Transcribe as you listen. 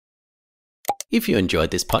If you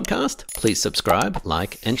enjoyed this podcast, please subscribe,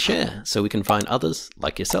 like, and share so we can find others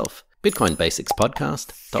like yourself.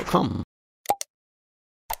 BitcoinBasicsPodcast.com.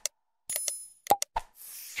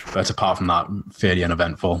 But apart from that, fairly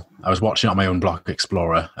uneventful. I was watching on my own Block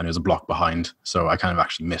Explorer and it was a block behind, so I kind of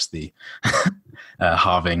actually missed the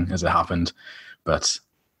halving as it happened. But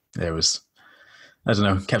it was, I don't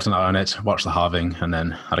know, kept an eye on it, watched the halving, and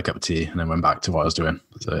then had a cup of tea, and then went back to what I was doing.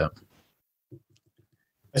 So yeah.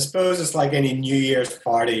 I suppose it's like any New Year's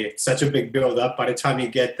party. It's such a big build up. By the time you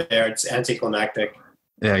get there, it's anticlimactic.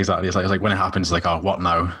 Yeah, exactly. It's like when it happens, it's like, oh, what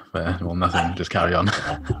now? Well, nothing. Just carry on.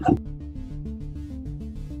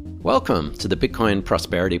 Welcome to the Bitcoin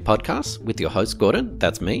Prosperity Podcast with your host Gordon,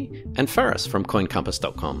 that's me, and Ferris from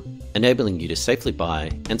CoinCompass.com, enabling you to safely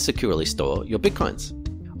buy and securely store your Bitcoins.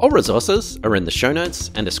 All resources are in the show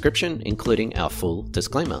notes and description, including our full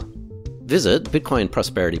disclaimer. Visit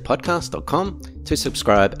BitcoinProsperityPodcast.com to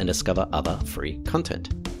subscribe and discover other free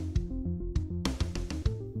content.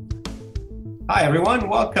 Hi, everyone.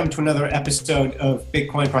 Welcome to another episode of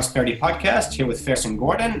Bitcoin Prosperity Podcast here with Ferris and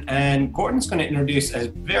Gordon. And Gordon's going to introduce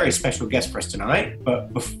a very special guest for us tonight.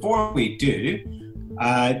 But before we do,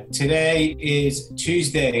 today is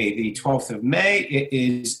Tuesday, the 12th of May. It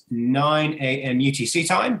is 9 a.m. UTC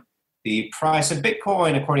time. The price of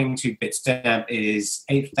Bitcoin, according to Bitstamp, is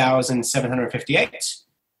 8,758.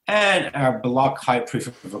 And our block height proof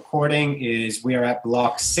of recording is we are at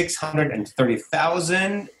block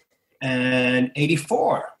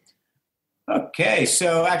 630,084. Okay,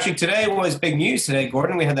 so actually today was big news today,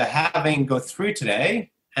 Gordon. We had the halving go through today,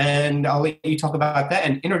 and I'll let you talk about that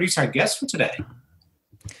and introduce our guest for today.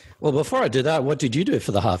 Well, before I do that, what did you do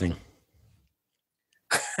for the halving?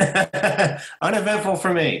 Uneventful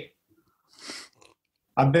for me.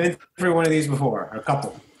 I've been through one of these before, a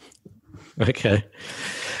couple. Okay.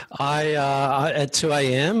 I at 2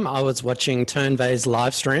 a.m., I was watching Tone Vays'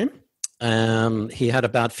 live stream. He had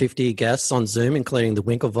about 50 guests on Zoom, including the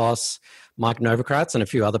Winklevoss, Mike Novogratz, and a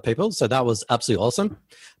few other people. So that was absolutely awesome.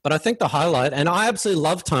 But I think the highlight, and I absolutely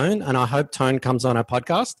love Tone, and I hope Tone comes on our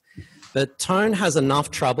podcast, but Tone has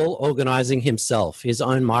enough trouble organizing himself, his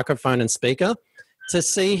own microphone and speaker. To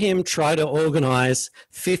see him try to organize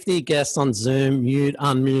 50 guests on Zoom, mute,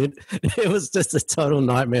 unmute, it was just a total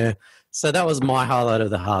nightmare. So that was my highlight of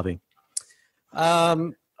the halving.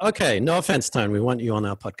 Okay, no offense, Tone. We want you on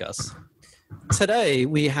our podcast. Today,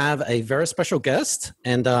 we have a very special guest,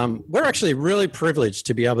 and we're actually really privileged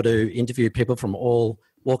to be able to interview people from all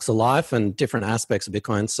walks of life and different aspects of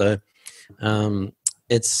Bitcoin. So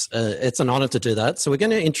it's an honor to do that. So we're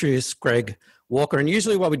going to introduce Greg Walker. And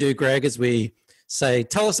usually what we do, Greg, is we say,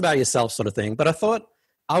 tell us about yourself sort of thing. But I thought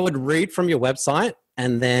I would read from your website,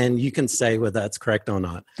 and then you can say whether that's correct or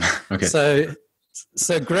not. Okay.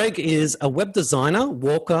 So Greg is a web designer,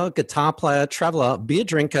 walker, guitar player, traveler, beer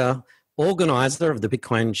drinker, organizer of the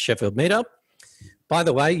Bitcoin Sheffield meetup. By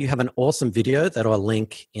the way, you have an awesome video that I'll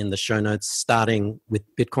link in the show notes, starting with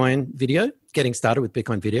Bitcoin video, getting started with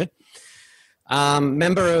Bitcoin video.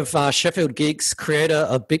 Member of Sheffield Geeks, creator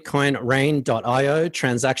of BitcoinRain.io,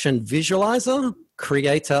 transaction visualizer,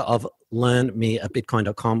 creator of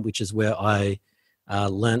LearnMeABitcoin.com, which is where I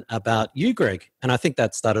learned about you, Greg. And I think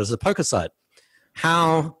that started as a poker site.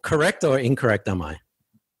 How correct or incorrect am I?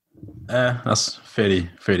 That's fairly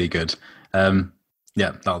good. Yeah,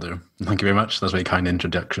 that'll do. Thank you very much. That's a very kind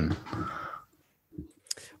introduction.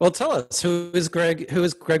 Well, tell us, who is Greg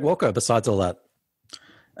Walker besides all that?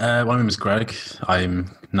 My name is Greg.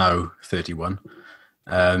 I'm now 31.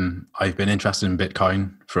 I've been interested in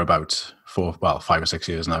Bitcoin for about 5 or 6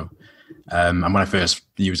 years now. And when I first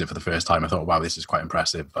used it for the first time, I thought, wow, this is quite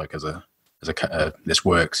impressive. Like this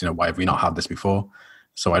works, why have we not had this before?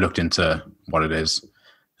 So I looked into what it is,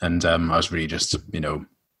 and I was really just,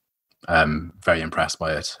 very impressed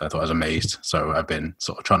by it. I thought I was amazed. So I've been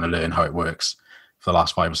sort of trying to learn how it works for the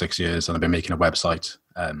last 5 or 6 years. And I've been making a website,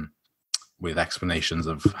 with explanations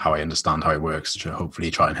of how I understand how it works to hopefully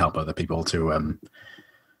try and help other people to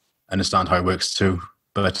understand how it works too.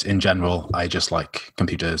 But in general, I just like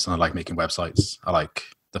computers and I like making websites. I like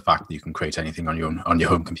the fact that you can create anything on your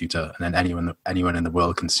home computer, and then anyone in the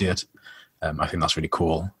world can see it. I think that's really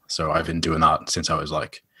cool. So I've been doing that since I was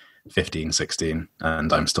like 15, 16,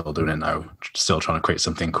 and I'm still doing it now, still trying to create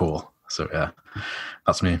something cool. So yeah,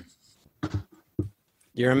 that's me.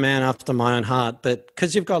 You're a man after my own heart, but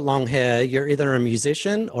because you've got long hair, you're either a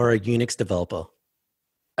musician or a Unix developer.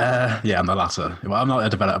 Yeah, I'm the latter. Well, I'm not a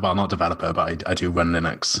developer. Well, I'm not a developer, but I do run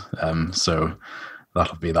Linux. So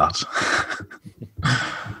that'll be that.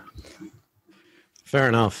 Fair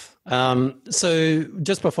enough. So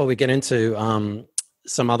just before we get into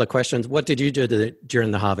some other questions. What did you do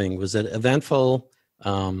during the halving? Was it eventful?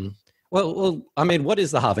 I mean, what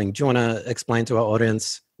is the halving? Do you want to explain to our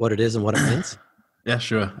audience what it is and what it means? Yeah,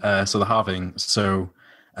 sure. So the halving, the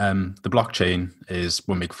blockchain is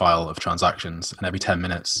one big file of transactions, and every 10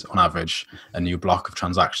 minutes on average, a new block of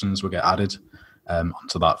transactions will get added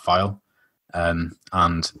onto that file.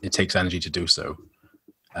 And it takes energy to do so.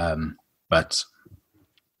 But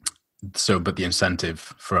the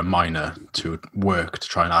incentive for a miner to work to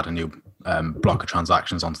try and add a new block of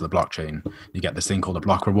transactions onto the blockchain, you get this thing called a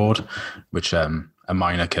block reward, which a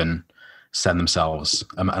miner can send themselves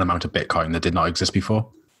an amount of Bitcoin that did not exist before.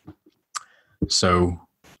 So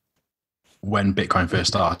when Bitcoin first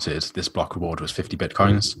started, this block reward was 50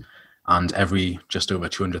 Bitcoins. And every just over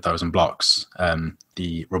 200,000 blocks,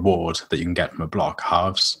 the reward that you can get from a block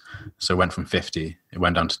halves. So it went from 50, it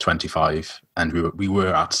went down to 25, and we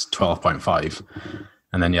were at 12.5.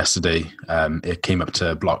 And then yesterday, it came up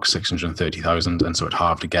to block 630,000, and so it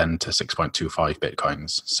halved again to 6.25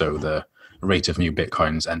 Bitcoins. So the rate of new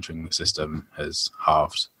Bitcoins entering the system has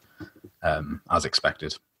halved, as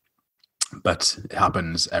expected. But it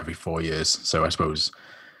happens every 4 years, so I suppose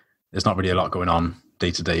there's not really a lot going on day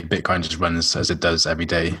to day. Bitcoin just runs as it does every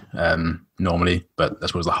day normally, but I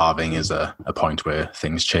suppose the halving is a point where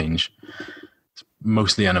things change. It's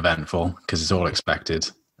mostly uneventful because it's all expected,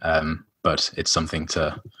 but it's something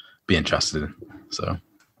to be interested in. So,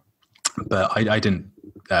 but I didn't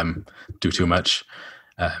do too much.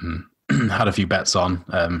 Had a few bets on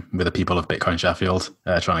with the people of Bitcoin Sheffield,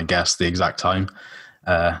 trying to guess the exact time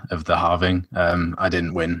of the halving. I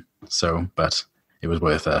didn't win, but it was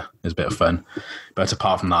worth it. It was a bit of fun. But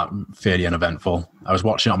apart from that, fairly uneventful. I was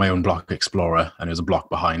watching on my own Block Explorer, and it was a block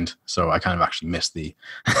behind, so I kind of actually missed the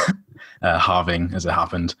halving as it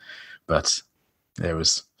happened. But it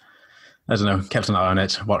was, I don't know, kept an eye on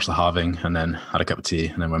it, watched the halving, and then had a cup of tea,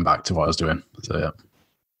 and then went back to what I was doing. So, yeah.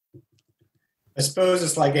 I suppose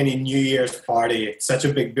it's like any New Year's party. It's such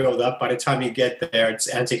a big build-up. By the time you get there,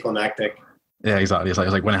 it's anticlimactic. Yeah, exactly. It's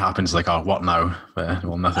like when it happens, it's like, oh, what now?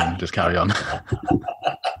 Well, nothing. Just carry on.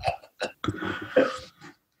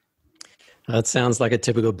 That sounds like a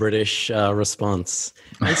typical British response.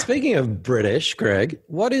 And speaking of British, Greg,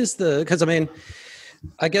 what is because I mean,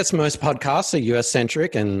 I guess most podcasts are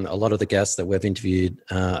US-centric, and a lot of the guests that we've interviewed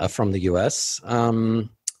are from the US.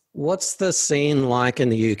 What's the scene like in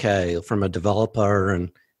the UK from a developer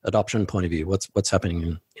and adoption point of view? What's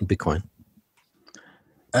happening in Bitcoin?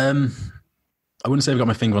 I wouldn't say I've got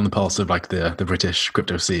my finger on the pulse of like the British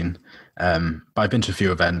crypto scene, but I've been to a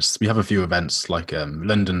few events. We have a few events, like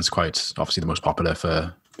London's quite obviously the most popular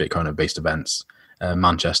for Bitcoin-based events.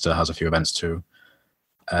 Manchester has a few events too.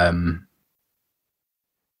 I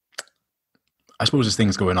suppose there's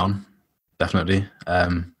things going on, definitely.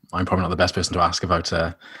 I'm probably not the best person to ask about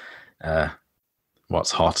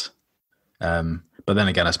what's hot. But then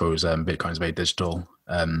again, I suppose Bitcoin's very digital.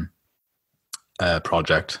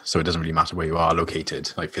 Project, so it doesn't really matter where you are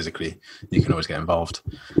located, like physically, you can always get involved.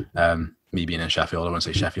 Me being in Sheffield, I wouldn't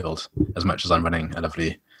say Sheffield as much as I'm running a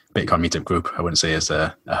lovely Bitcoin meetup group. I wouldn't say it's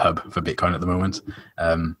a hub for Bitcoin at the moment,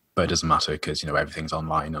 but it doesn't matter because everything's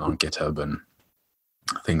online and on GitHub and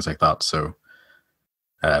things like that. So,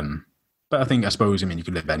 but I suppose you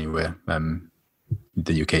could live anywhere.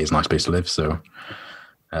 The UK is a nice place to live, so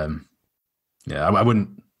yeah, I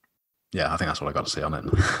wouldn't. Yeah, I think that's all I got to say on it.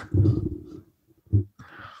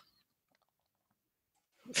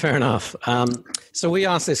 Fair enough. So we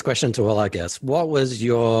asked this question to all our guests. What was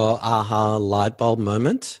your aha light bulb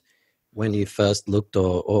moment when you first looked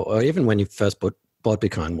or even when you first bought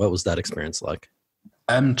Bitcoin? What was that experience like?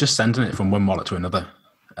 Just sending it from one wallet to another.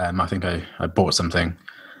 I think I bought something,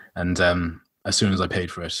 and as soon as I paid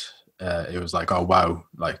for it, it was like, oh, wow,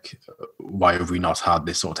 like, why have we not had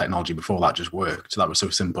this sort of technology before? That just worked. That was so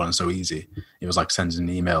simple and so easy. It was like sending an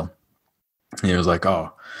email. And it was like,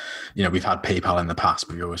 oh, we've had PayPal in the past,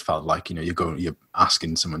 but you always felt like, you're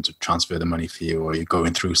asking someone to transfer the money for you, or you're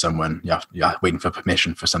going through someone, you're waiting for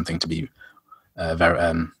permission for something to be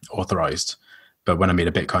authorized. But when I made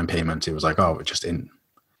a Bitcoin payment, it was like, oh, just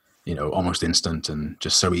almost instant and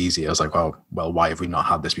just so easy. I was like, well, why have we not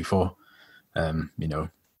had this before?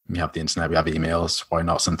 We have the internet, we have emails. Why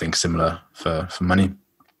not something similar for money?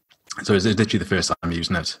 So it's literally the first time I'm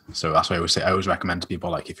using it. So that's why I always recommend to people,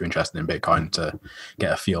 like, if you're interested in Bitcoin, to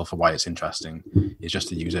get a feel for why it's interesting, is just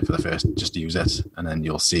to use it just to use it, and then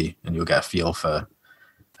you'll see and you'll get a feel for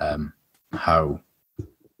how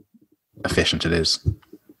efficient it is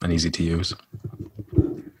and easy to use.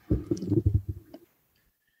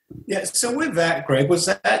 Yeah. So with that, Greg, was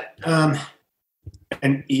that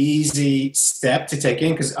an easy step to take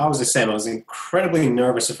in? Because I was the same. I was incredibly incredibly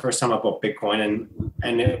nervous the first time I bought Bitcoin,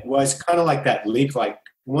 and it was kind of like that leap. Like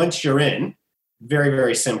once you're in, very,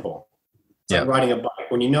 very simple. It's like riding a bike.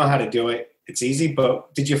 When you know how to do it, it's easy.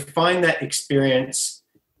 But did you find that experience?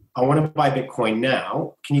 I want to buy Bitcoin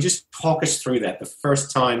now. Can you just talk us through that? The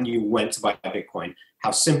first time you went to buy Bitcoin,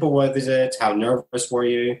 how simple was it? How nervous were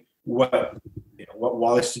you? What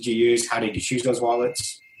wallets did you use? How did you choose those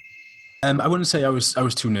wallets? I wouldn't say I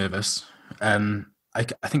was too nervous. I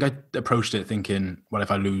think I approached it thinking, well,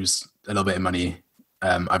 if I lose a little bit of money,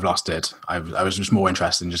 I've lost it. I was just more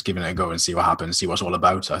interested in just giving it a go and see what happens, see what it's all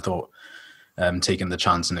about. I thought taking the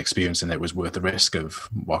chance and experiencing it was worth the risk of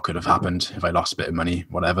what could have happened if I lost a bit of money,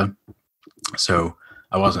 whatever. So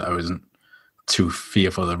I wasn't too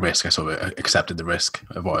fearful of the risk. I sort of accepted the risk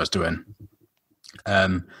of what I was doing.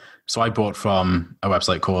 So I bought from a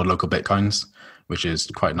website called Local Bitcoins, which is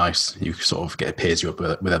quite nice. You sort of it pairs you up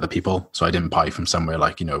with other people. So I didn't buy from somewhere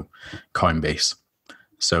like, Coinbase.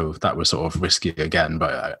 So that was sort of risky again.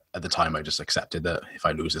 But at the time, I just accepted that if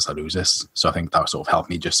I lose this, I lose this. So I think that sort of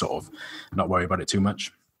helped me just sort of not worry about it too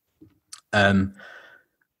much. And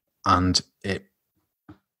I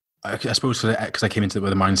suppose because I came into it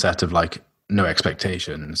with a mindset of like no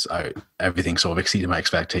expectations, everything sort of exceeded my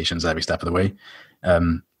expectations every step of the way.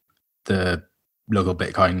 The Local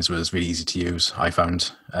Bitcoins was really easy to use. I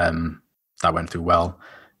found that went through well,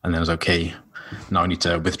 and then I was okay. Now I need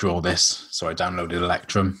to withdraw this, so I downloaded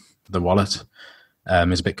Electrum, the wallet. It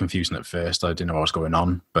was a bit confusing at first. I didn't know what was going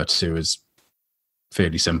on, but it was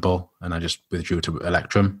fairly simple, and I just withdrew to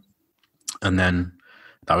Electrum, and then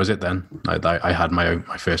that was it. Then I had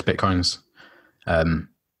my first Bitcoins,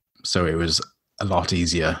 so it was a lot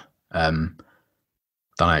easier than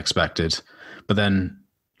I expected. But then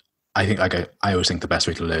I think I always think the best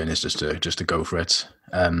way to learn is just to go for it.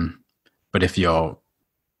 But if you're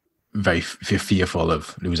fearful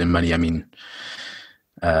of losing money, I mean,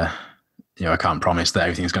 I can't promise that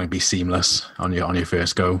everything's going to be seamless on your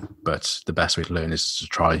first go. But the best way to learn is to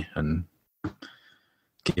try and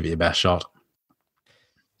give it your best shot.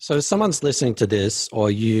 So if someone's listening to this, or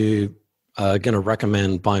you are going to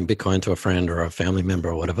recommend buying Bitcoin to a friend or a family member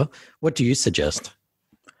or whatever, what do you suggest?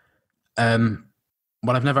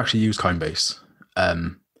 Well, I've never actually used Coinbase.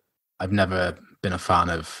 I've never been a fan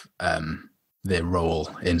of their role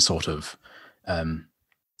in sort of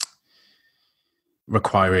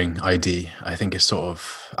requiring ID. I think it's sort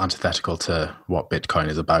of antithetical to what Bitcoin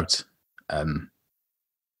is about.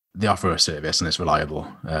 They offer a service and it's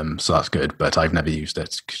reliable, so that's good, but I've never used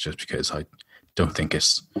it just because I don't think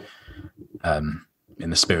it's in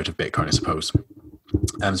the spirit of Bitcoin, I suppose.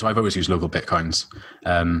 So I've always used Local Bitcoins.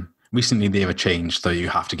 Recently, they have a change, so you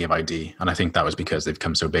have to give ID, and I think that was because they've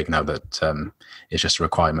become so big now that it's just a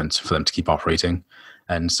requirement for them to keep operating.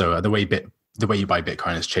 And so the way you buy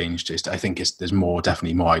Bitcoin has changed. I think there's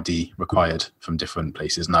definitely more ID required from different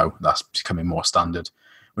places now. That's becoming more standard,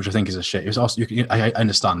 which I think is a shame. It's also I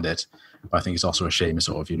understand it, but I think it's also a shame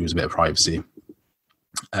sort of you lose a bit of privacy.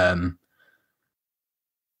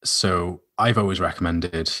 So I've always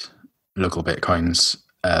recommended Local Bitcoins.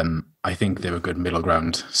 I think they're a good middle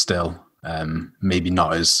ground still. Maybe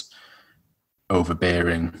not as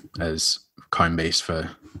overbearing as Coinbase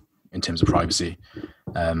in terms of privacy,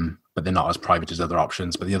 but they're not as private as other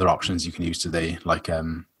options. But the other options you can use today, like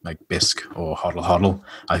Bisq or HODL,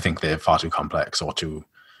 I think they're far too complex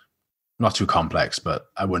not too complex, but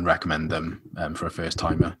I wouldn't recommend them for a first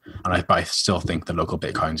timer. And I still think the Local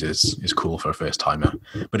Bitcoins is cool for a first timer.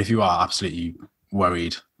 But if you are absolutely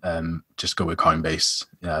worried, just go with Coinbase.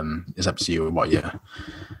 It's up to you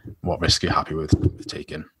what risk you're happy with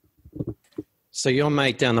taking. So your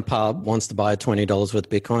mate down the pub wants to buy $20 worth of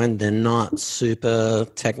Bitcoin. They're not super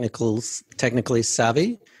technically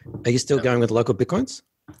savvy. Are you still going with Local Bitcoins?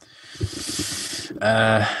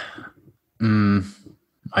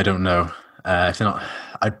 I don't know. If they're not,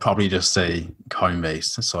 I'd probably just say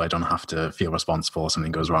Coinbase, so I don't have to feel responsible if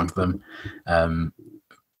something goes wrong for them.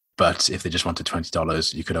 But if they just wanted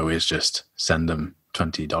 $20, you could always just send them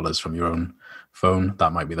 $20 from your own phone.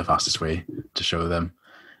 That might be the fastest way to show them.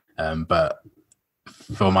 But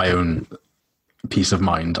for my own peace of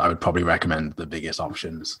mind, I would probably recommend the biggest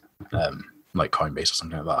options, like Coinbase or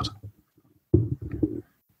something like that.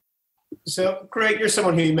 So, Greg, you're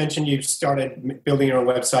someone who you mentioned you started building your own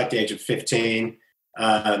website at the age of 15,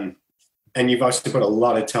 and you've also put a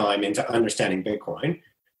lot of time into understanding Bitcoin.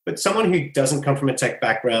 But someone who doesn't come from a tech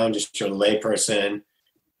background, just a layperson,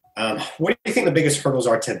 what do you think the biggest hurdles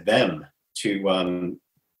are to them to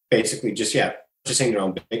basically just purchasing their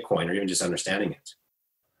own Bitcoin or even just understanding it?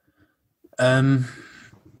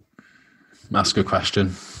 That's a good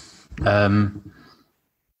question.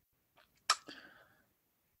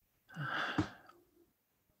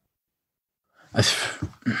 I,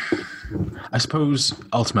 I suppose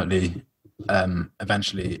ultimately,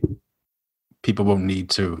 eventually, people won't need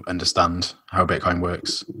to understand how Bitcoin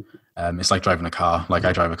works. It's like driving a car. Like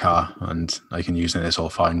I drive a car and I can use it, it's all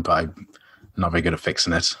fine, but I'm not very good at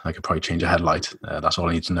fixing it. I could probably change a headlight. That's all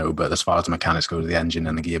I need to know. But as far as the mechanics go, to the engine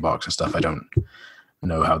and the gearbox and stuff, I don't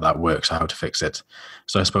know how that works or how to fix it.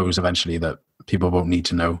 So I suppose eventually that people won't need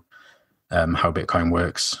to know how Bitcoin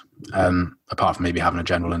works, apart from maybe having a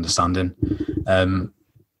general understanding.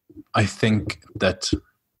 I think that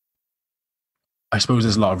I suppose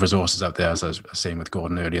there's a lot of resources out there, as I was saying with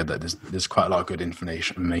Gordon earlier, that there's quite a lot of good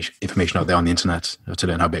information out there on the internet to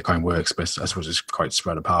learn how Bitcoin works, but I suppose it's quite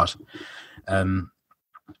spread apart. I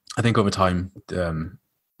think over time,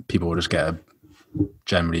 people will just get a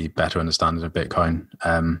generally better understanding of Bitcoin.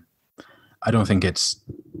 I don't think I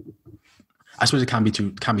suppose it can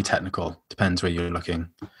be technical. Depends where you're looking.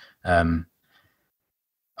 I'm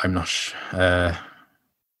not sure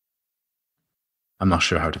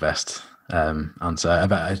how to best answer.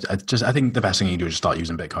 I think the best thing you do is just start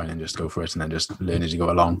using Bitcoin and just go for it, and then just learn as you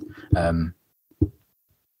go along.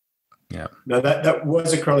 Yeah. No, that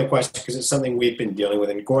was a curly question because it's something we've been dealing with.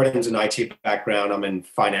 And Gordon's an IT background. I'm in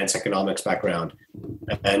finance economics background.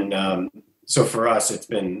 And so for us, it's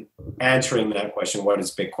been answering that question, what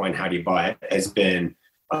is Bitcoin? How do you buy it? Has been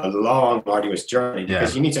a long, arduous journey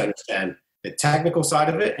because you need to understand the technical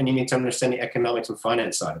side of it and you need to understand the economics and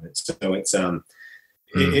finance side of it. So it's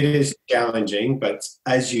it is challenging, but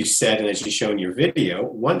as you said and as you show in your video,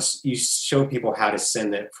 once you show people how to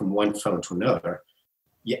send it from one phone to another,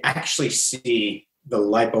 you actually see the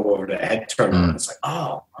light bulb over the head turn on. It's like,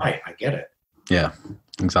 oh, right, I get it. Yeah,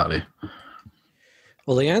 exactly.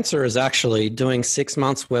 Well, the answer is actually doing 6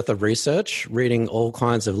 months worth of research, reading all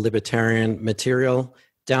kinds of libertarian material,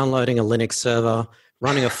 downloading a Linux server,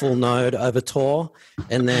 running a full node over Tor,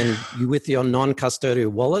 and then you, with your non-custodial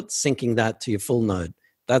wallet, syncing that to your full node.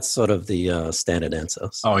 That's sort of the standard answer.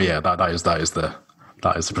 Oh yeah, that is the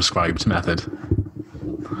prescribed method.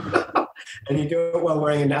 And you do it while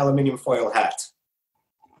wearing an aluminium foil hat.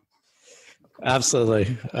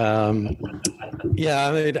 Absolutely. Yeah,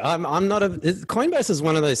 I mean, I'm not Coinbase is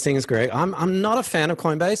one of those things, Greg. I'm not a fan of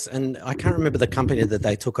Coinbase, and I can't remember the company that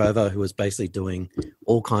they took over who was basically doing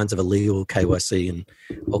all kinds of illegal KYC and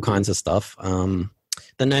all kinds of stuff.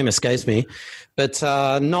 The name escapes me, but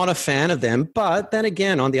not a fan of them. But then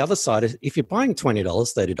again, on the other side, if you're buying $20,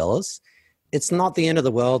 $30, it's not the end of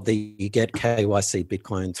the world that you get KYC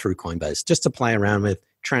Bitcoin through Coinbase. Just to play around with,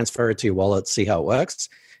 transfer it to your wallet, see how it works.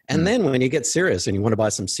 And then when you get serious and you want to buy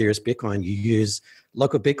some serious Bitcoin, you use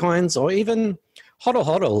local Bitcoins, or even HODL.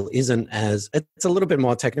 HODL isn't it's a little bit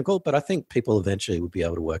more technical, but I think people eventually will be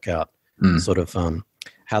able to work out sort of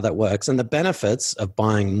how that works. And the benefits of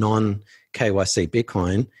buying non-KYC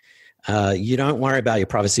Bitcoin, you don't worry about your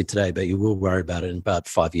privacy today, but you will worry about it in about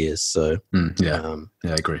 5 years. So I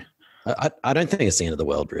agree. I don't think it's the end of the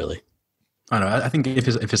world, really. I know. I think if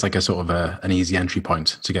it's like a sort of an easy entry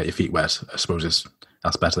point to get your feet wet, I suppose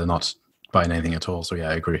that's better than not buying anything at all. So yeah,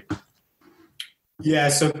 I agree. Yeah.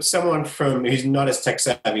 So someone who's not as tech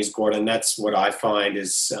savvy as Gordon, that's what I find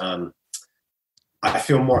is I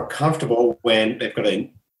feel more comfortable when they've got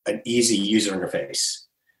an easy user interface.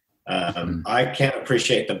 I can't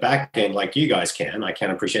appreciate the back end like you guys can. I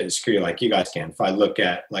can't appreciate the security like you guys can. If I look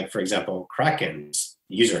at, like, for example, Kraken's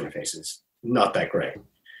user interfaces, not that great.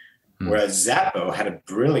 Whereas Zappo had a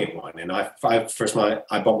brilliant one. And I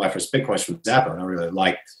bought my first Bitcoins from Zappo, and I really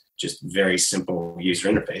liked just very simple user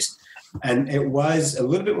interface. And it was a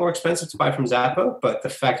little bit more expensive to buy from Zappo, but the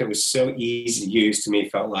fact that it was so easy to use to me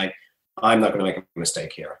felt like I'm not going to make a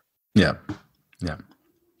mistake here. Yeah.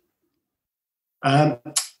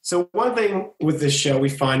 So one thing with this show we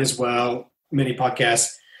find as well, many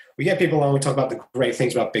podcasts, we get people on, we talk about the great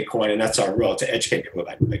things about Bitcoin, and that's our role, to educate people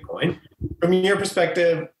about Bitcoin. From your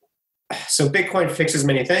perspective, so Bitcoin fixes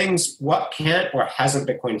many things. What can't or hasn't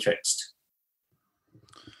Bitcoin fixed?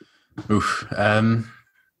 Oof. Well,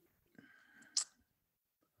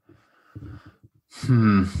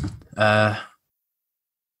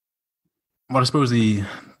 I suppose the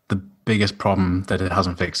biggest problem that it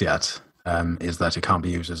hasn't fixed yet is that it can't be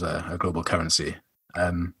used as a global currency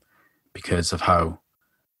because of how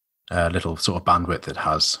little sort of bandwidth it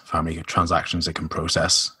has for how many transactions it can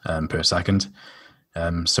process per second.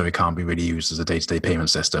 So it can't be really used as a day-to-day payment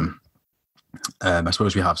system. I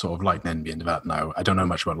suppose we have sort of Lightning being developed now. I don't know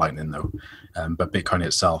much about Lightning though, but Bitcoin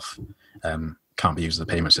itself can't be used as a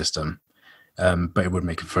payment system, but it would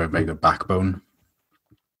make it for a very good backbone.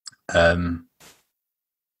 And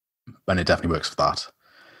it definitely works for that.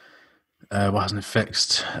 What hasn't it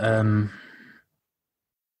fixed?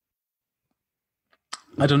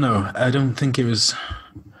 I don't know. I don't think it was.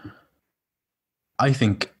 I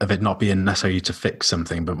think of it not being necessary to fix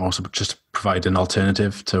something, but also just provide an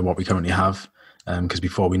alternative to what we currently have. Because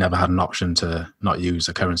before we never had an option to not use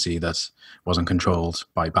a currency that wasn't controlled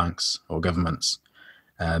by banks or governments,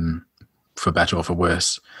 for better or for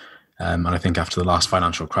worse. And I think after the last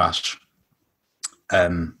financial crash,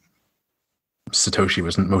 Satoshi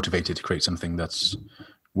was motivated to create something that's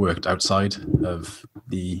worked outside of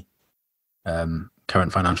the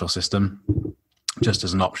current financial system, just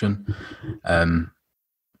as an option. And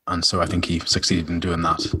so I think he succeeded in doing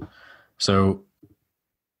that. So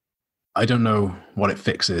I don't know what it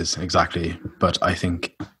fixes exactly, but I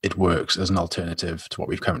think it works as an alternative to what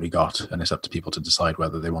we've currently got, and it's up to people to decide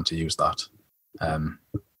whether they want to use that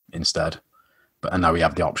instead. And now we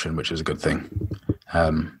have the option, which is a good thing.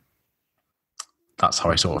 That's how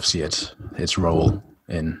I sort of see it, its role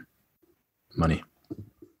in money.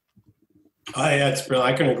 That's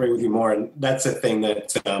brilliant. I couldn't agree with you more. And that's a thing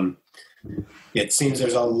that it seems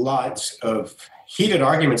there's a lot of heated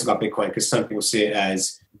arguments about Bitcoin, because some people see it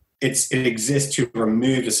as it exists to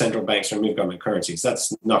remove the central banks, remove government currencies.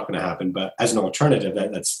 That's not going to happen. But as an alternative,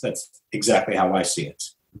 that's exactly how I see it.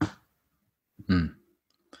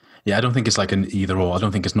 Yeah, I don't think it's like an either or. I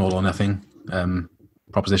don't think it's an all or nothing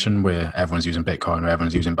proposition where everyone's using Bitcoin or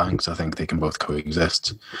everyone's using banks. I think they can both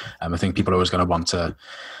coexist. I think people are always going to want to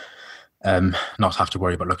not have to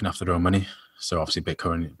worry about looking after their own money. So obviously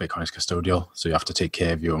Bitcoin is custodial, so you have to take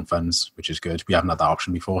care of your own funds, which is good. We haven't had that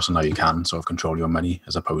option before, so now you can sort of control your money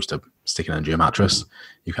as opposed to sticking it under your mattress.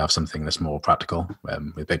 You can have something that's more practical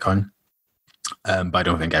with Bitcoin. But I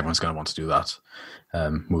don't think everyone's going to want to do that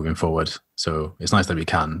moving forward. So it's nice that we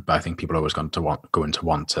can, but I think people are always going to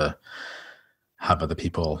want to have other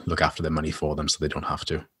people look after their money for them so they don't have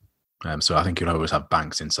to. So I think you'll always have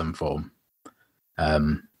banks in some form.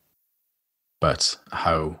 But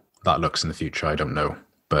how that looks in the future, I don't know.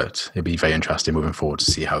 But it'd be very interesting moving forward to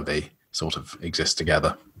see how they sort of exist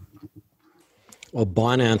together. Well,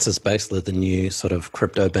 Binance is basically the new sort of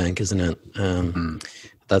crypto bank, isn't it?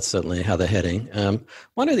 That's certainly how they're heading.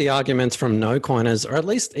 One of the arguments from no coiners, or at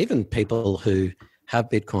least even people who have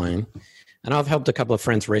Bitcoin, and I've helped a couple of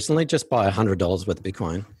friends recently just buy $100 worth of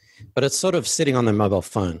Bitcoin, but it's sort of sitting on their mobile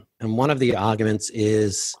phone. And one of the arguments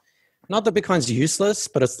is not that Bitcoin's useless,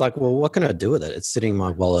 but it's like, well, what can I do with it? It's sitting in my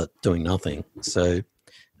wallet doing nothing. So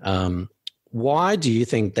why do you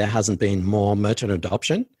think there hasn't been more merchant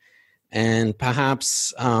adoption? And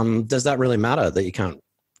perhaps does that really matter that you can't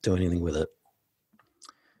do anything with it?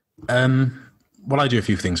 Well, I do a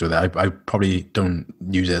few things with it. I probably don't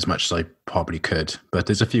use it as much as I probably could, but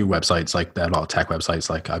there's a few websites, like there are a lot of tech websites,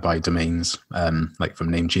 like I buy domains like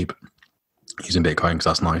from Namecheap using Bitcoin because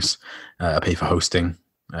that's nice. I pay for hosting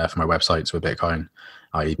for my websites with Bitcoin.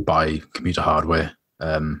 I buy computer hardware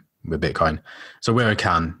with Bitcoin. So where I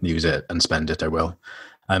can use it and spend it, I will.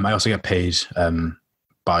 I also get paid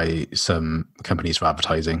by some companies for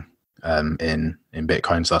advertising in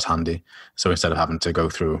Bitcoin, so that's handy. So instead of having to go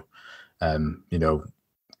through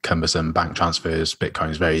cumbersome bank transfers,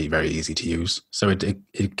 Bitcoin is very, very easy to use. So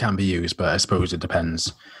it can be used, but I suppose it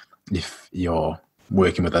depends if you're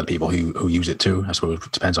working with other people who use it too. I suppose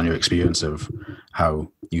it depends on your experience of how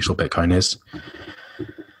useful Bitcoin is.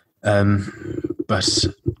 But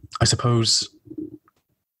I suppose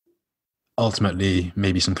ultimately,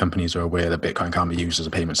 maybe some companies are aware that Bitcoin can be used as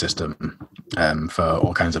a payment system for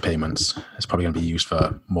all kinds of payments. It's probably going to be used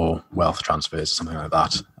for more wealth transfers or something like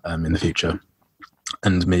that in the future.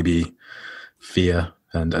 And maybe fear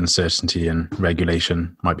and uncertainty and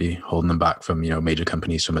regulation might be holding them back from, major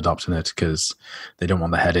companies from adopting it because they don't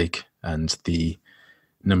want the headache, and the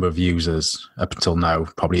number of users up until now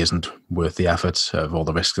probably isn't worth the effort of all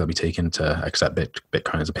the risks they'll be taking to accept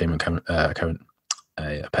Bitcoin as a payment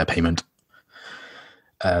per payment.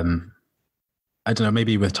 I don't know,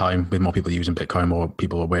 maybe with time, with more people using Bitcoin, more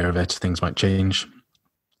people aware of it, things might change.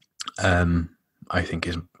 I think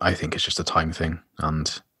it's just a time thing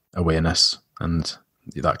and awareness, and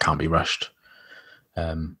that can't be rushed.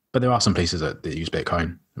 But there are some places that use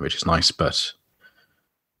Bitcoin, which is nice, but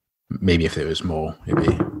maybe if there was more, it'd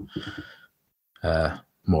be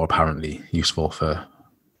more apparently useful for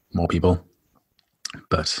more people.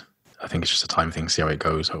 But I think it's just a time thing, see how it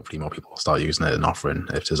goes. Hopefully more people will start using it and offering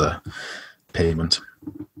if there's a payment.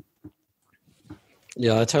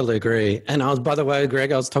 Yeah, I totally agree. And by the way,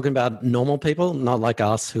 Greg, I was talking about normal people, not like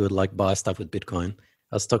us who would buy stuff with Bitcoin.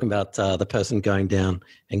 I was talking about the person going down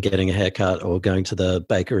and getting a haircut or going to the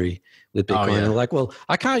bakery with Bitcoin. Oh, yeah. And like, well,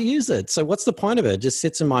 I can't use it. So what's the point of it? It just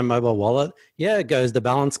sits in my mobile wallet. Yeah, the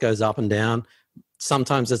balance goes up and down.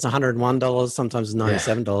 Sometimes it's $101, sometimes it's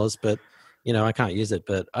 $97, but I can't use it.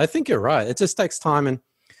 But I think you're right. It just takes time. And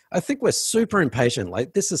I think we're super impatient.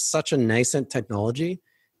 Like, this is such a nascent technology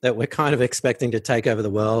that we're kind of expecting to take over the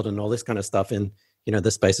world and all this kind of stuff in,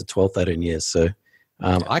 the space of 12, 13 years. So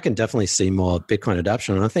I can definitely see more Bitcoin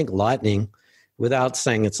adoption. And I think Lightning, without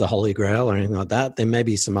saying it's the holy grail or anything like that, there may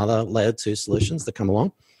be some other layer 2 solutions that come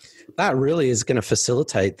along. That really is going to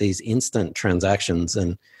facilitate these instant transactions.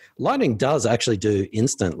 And Lightning does actually do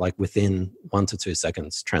instant, like within 1 to 2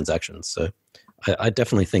 seconds transactions. So I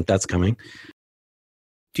definitely think that's coming.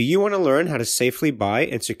 Do you want to learn how to safely buy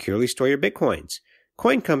and securely store your Bitcoins?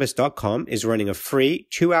 CoinCompass.com is running a free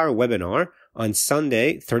 2-hour webinar on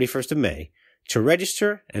Sunday, 31st of May. To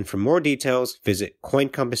register and for more details, visit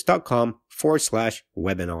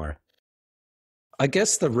CoinCompass.com/webinar. I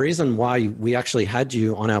guess the reason why we actually had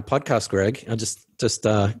you on our podcast, Greg, I just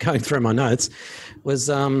going through my notes, was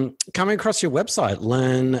coming across your website,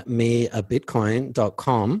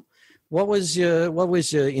 learnmeabitcoin.com. What was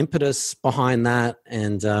your impetus behind that?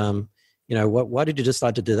 And why did you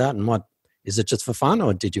decide to do that? And what is it, just for fun,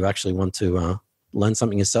 or did you actually want to learn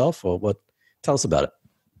something yourself, or what? Tell us about it.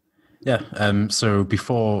 Yeah. So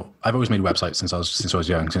before, I've always made websites since I was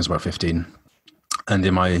young, since about 15, and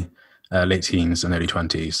in my late teens and early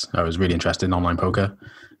 20s, I was really interested in online poker.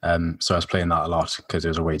 So I was playing that a lot because it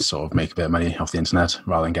was a way to sort of make a bit of money off the internet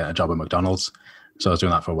rather than getting a job at McDonald's. So I was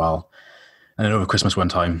doing that for a while. And then over Christmas one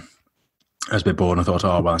time, I was a bit bored and I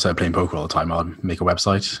thought, instead of playing poker all the time, I'll make a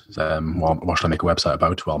website. What should I make a website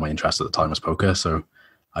about? Well, my interest at the time was poker. So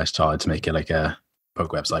I started to make it like a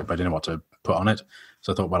poker website, but I didn't know what to put on it.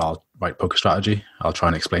 So I thought, I'll write poker strategy. I'll try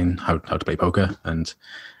and explain how to play poker and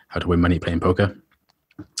how to win money playing poker.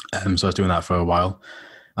 So I was doing that for a while.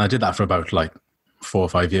 And I did that for about 4 or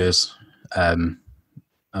 5 years. I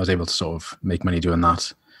was able to sort of make money doing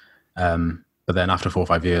that. But then after 4 or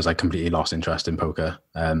 5 years, I completely lost interest in poker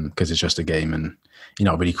because it's just a game and you're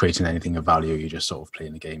not really creating anything of value. You're just sort of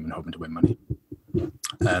playing the game and hoping to win money.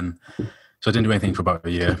 So I didn't do anything for about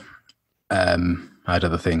a year. I had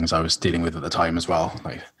other things I was dealing with at the time as well.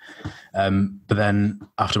 But then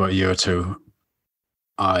after about a year or two,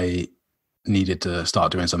 I needed to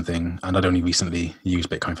start doing something, and I'd only recently used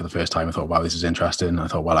Bitcoin for the first time. I thought, wow, this is interesting. And I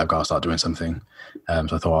thought, I've got to start doing something.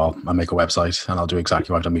 So I thought, I'll make a website and I'll do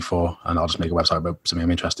exactly what I've done before, and I'll just make a website about something I'm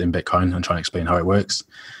interested in, Bitcoin, and try and explain how it works.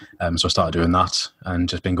 So I started doing that and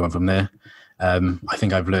just been going from there. I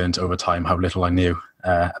think I've learned over time how little I knew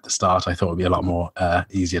at the start. I thought it would be a lot more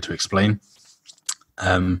easier to explain.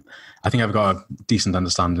 I think I've got a decent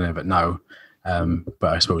understanding of it now.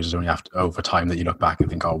 But I suppose it's only over time that you look back and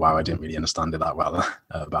think, oh, wow, I didn't really understand it that well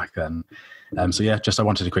back then. So yeah, I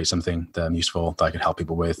wanted to create something useful that I could help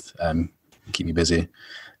people with, keep me busy,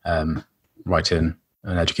 writing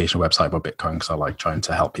an educational website about Bitcoin because I like trying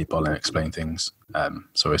to help people and explain things.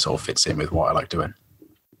 So it sort of fits in with what I like doing.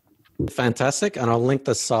 Fantastic. And I'll link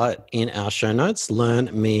the site in our show notes, Learn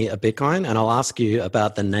Me a Bitcoin, and I'll ask you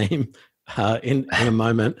about the name in a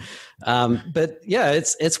moment. But yeah,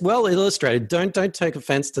 it's well illustrated. Don't take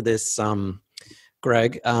offense to this,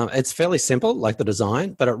 Greg. It's fairly simple, like the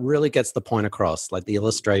design, but it really gets the point across, like the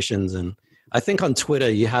illustrations. And I think on Twitter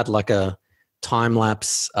you had like a time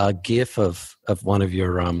lapse GIF of one of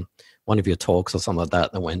your talks or something like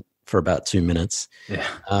that went for about 2 minutes. Yeah.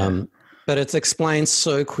 But it's explained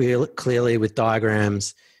so clearly with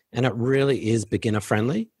diagrams, and it really is beginner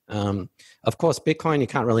friendly. Of course, Bitcoin, you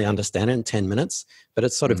can't really understand it in 10 minutes, but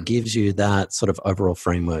it sort of gives you that sort of overall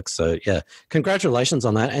framework. So yeah, congratulations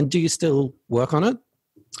on that. And do you still work on it?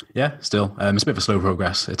 Yeah, still. It's a bit of a slow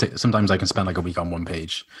progress. Sometimes I can spend like a week on one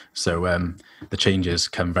page. So the changes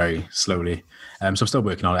come very slowly. So I'm still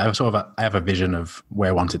working on it. I have a vision of where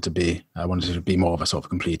I want it to be. I want it to be more of a sort of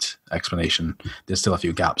complete explanation. There's still a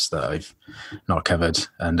few gaps that I've not covered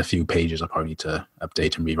and a few pages I probably need to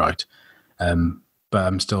update and rewrite. But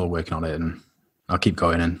I'm still working on it, and I'll keep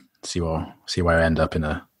going and see where I end up in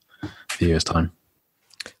a few years' time.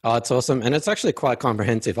 Oh, it's awesome. And it's actually quite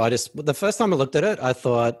comprehensive. The first time I looked at it, I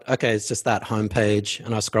thought, okay, it's just that homepage.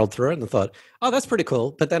 And I scrolled through it and I thought, oh, that's pretty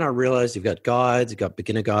cool. But then I realized you've got guides, you've got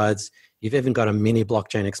beginner guides, you've even got a mini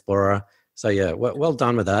blockchain explorer. So yeah, well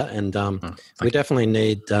done with that. And we definitely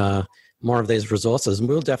need more of these resources. And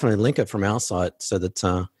we'll definitely link it from our site so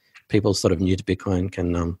that people sort of new to Bitcoin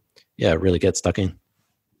can, really get stuck in.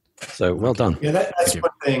 So well done. Yeah, that's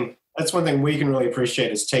one thing. That's one thing we can really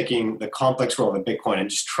appreciate is taking the complex world of Bitcoin and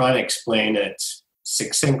just trying to explain it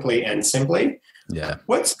succinctly and simply. Yeah.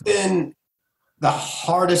 What's been the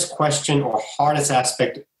hardest question or hardest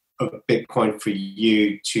aspect of Bitcoin for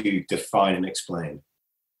you to define and explain?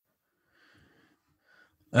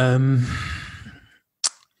 I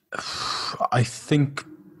think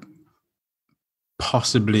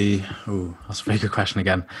Possibly. Oh, that's a very good question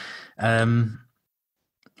again.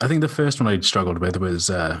 I think the first one I struggled with was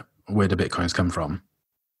where do Bitcoins come from?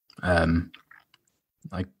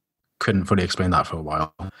 I couldn't fully explain that for a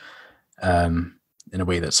while in a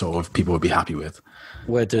way that sort of people would be happy with.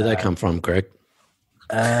 Where do they come from, Greg?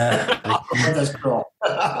 That's cool.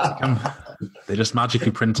 They're just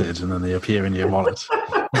magically printed and then they appear in your wallet.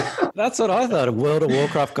 That's what I thought. World of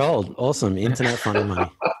Warcraft gold. Awesome. Internet funding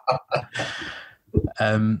money.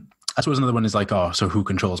 I suppose another one is like, so who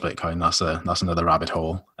controls Bitcoin? That's another rabbit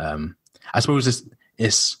hole. I suppose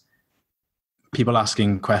it's people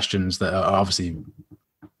asking questions that are obviously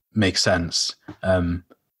make sense,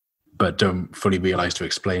 but don't fully realize to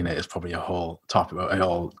explain it is probably a whole topic, a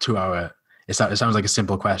whole 2-hour. It sounds like a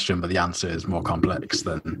simple question, but the answer is more complex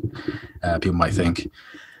than people might think.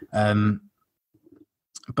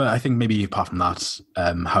 But I think maybe apart from that,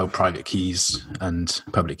 how private keys and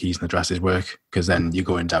public keys and addresses work, because then you're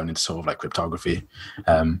going down into sort of like cryptography,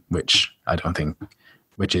 which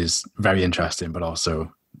is very interesting, but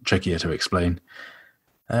also trickier to explain.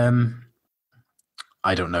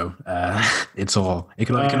 I don't know. It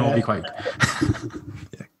can all be quite.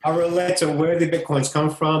 I'll relate to where the Bitcoins come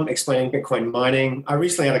from, explaining Bitcoin mining. I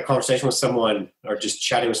recently had a conversation with someone or just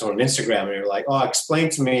chatting with someone on Instagram, and they were like, explain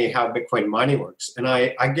to me how Bitcoin mining works. And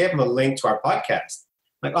I gave them a link to our podcast.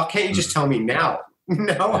 Like, can't you just tell me now?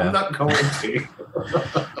 No, yeah. I'm not going to.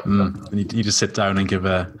 You just sit down and give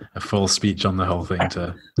a full speech on the whole thing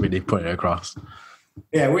to really put it across.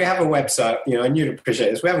 Yeah, we have a website, and you'd appreciate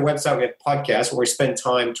this. We have a website, we have podcasts where we spend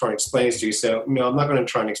time trying to explain it to you. So, I'm not going to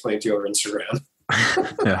try and explain it to you over Instagram.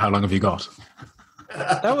 Yeah, how long have you got?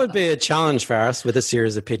 That would be a challenge for us with a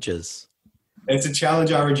series of pictures. It's a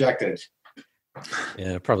challenge I rejected.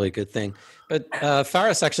 Yeah, probably a good thing. But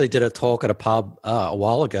Faris actually did a talk at a pub a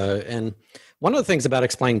while ago. And one of the things about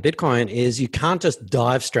explaining Bitcoin is you can't just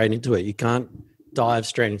dive straight into it. You can't dive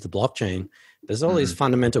straight into blockchain. There's all these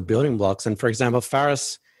fundamental building blocks. And for example,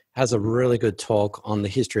 Faris has a really good talk on the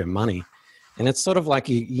history of money. And it's sort of like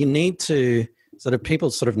you need to people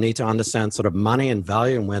sort of need to understand sort of money and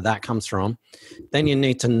value and where that comes from. Then you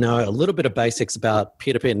need to know a little bit of basics about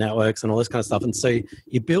peer-to-peer networks and all this kind of stuff. And so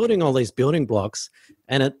you're building all these building blocks,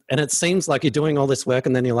 and it seems like you're doing all this work,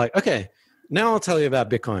 and then you're like, okay, now I'll tell you about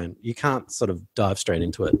Bitcoin. You can't sort of dive straight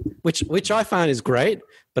into it, which I find is great,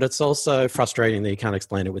 but it's also frustrating that you can't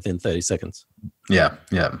explain it within 30 seconds. Yeah.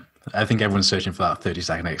 I think everyone's searching for that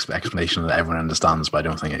 30-second explanation that everyone understands, but I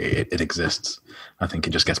don't think it exists. I think it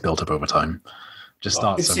just gets built up over time. Just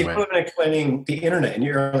start it's somewhere. It's the equivalent of explaining the internet in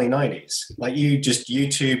your early 90s. Like you just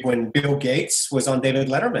YouTube when Bill Gates was on David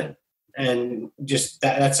Letterman. And just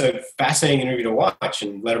that's a fascinating interview to watch.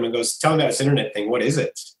 And Letterman goes, tell me about this internet thing. What is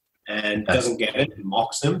it? And doesn't get it and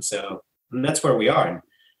mocks him. So that's where we are.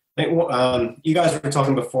 And you guys were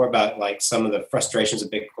talking before about like some of the frustrations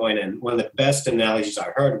of Bitcoin. And one of the best analogies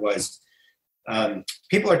I heard was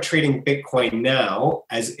people are treating Bitcoin now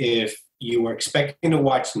as if you were expecting to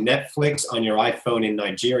watch Netflix on your iPhone in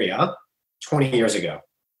Nigeria 20 years ago.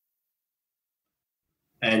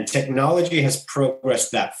 And technology has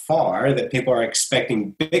progressed that far that people are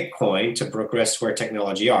expecting Bitcoin to progress where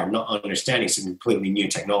technology are, not understanding some completely new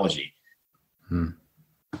technology.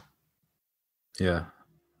 Yeah,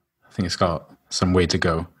 I think it's got some way to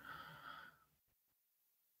go.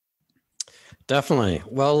 Definitely.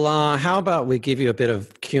 Well, how about we give you a bit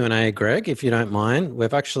of Q&A, Greg, if you don't mind.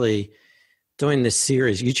 We've actually doing this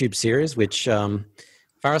series, YouTube series, which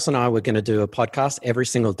Faris and I were going to do a podcast every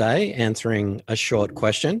single day answering a short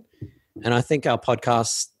question. And I think our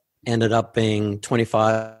podcast ended up being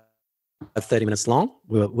 25, 30 minutes long.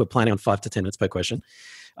 We're planning on 5 to 10 minutes per question.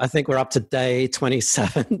 I think we're up to day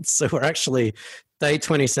 27. So we're actually day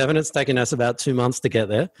 27. It's taken us about 2 months to get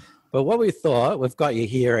there. But what we thought, we've got you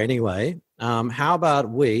here anyway. How about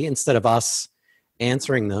we, instead of us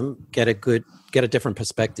answering them, get a different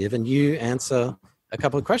perspective, and you answer a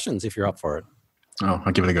couple of questions if you're up for it. Oh,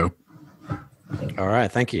 I'll give it a go. All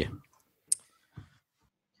right, thank you.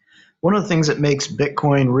 One of the things that makes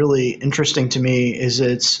Bitcoin really interesting to me is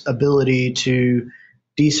its ability to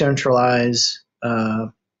decentralize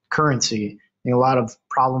currency. A lot of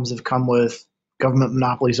problems have come with government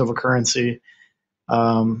monopolies over currency,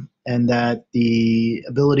 and that the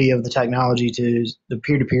ability of the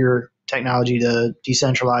peer-to-peer technology to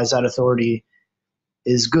decentralize that authority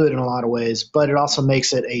is good in a lot of ways, but it also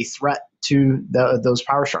makes it a threat to those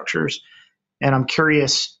power structures. And I'm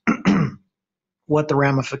curious what the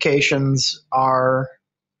ramifications are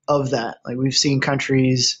of that. Like we've seen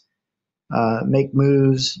countries make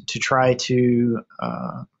moves to try to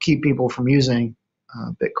keep people from using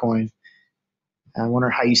Bitcoin. I wonder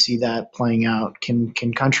how you see that playing out. Can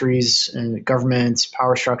countries and governments,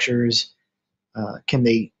 power structures, can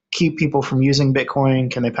they keep people from using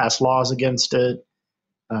Bitcoin? Can they pass laws against it?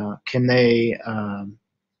 Can they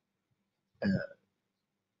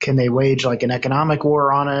wage like an economic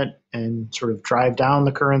war on it and sort of drive down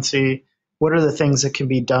the currency? What are the things that can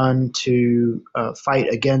be done to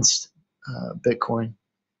fight against Bitcoin?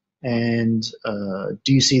 And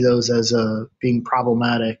do you see those as being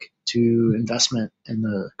problematic to investment in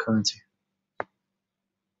the currency?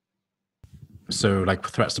 So, like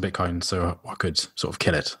threats to Bitcoin, so what could sort of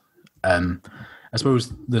kill it? I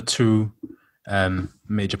suppose the two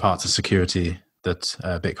major parts of security that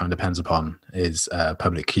Bitcoin depends upon is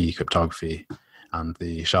public key cryptography and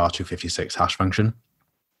the SHA-256 hash function.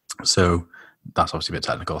 So that's obviously a bit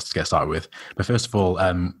technical to get started with. But first of all,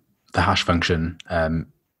 the hash function, a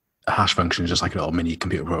hash function is just like a little mini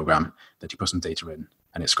computer program that you put some data in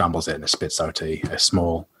and it scrambles it and it spits out a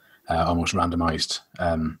small, almost randomized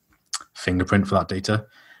fingerprint for that data.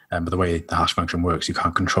 But the way the hash function works, you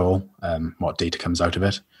can't control what data comes out of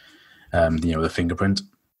it, the fingerprint.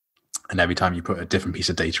 And every time you put a different piece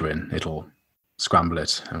of data in, it'll scramble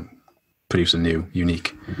it and produce a new,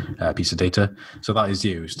 unique piece of data. So that is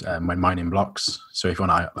used when mining blocks. So if you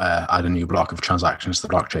want to add a new block of transactions to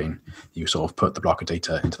the blockchain, you sort of put the block of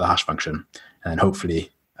data into the hash function, and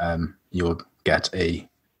hopefully you'll get a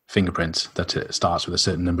fingerprint that starts with a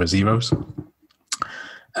certain number of zeros.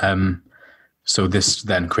 So this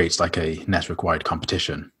then creates like a network-wide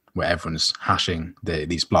competition where everyone's hashing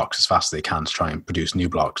these blocks as fast as they can to try and produce new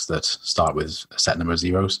blocks that start with a set number of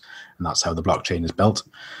zeros. And that's how the blockchain is built.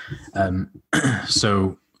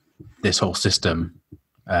 So this whole system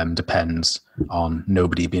depends on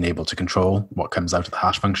nobody being able to control what comes out of the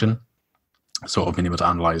hash function, sort of being able to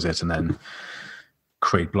analyze it and then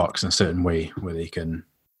create blocks in a certain way where they can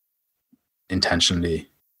intentionally,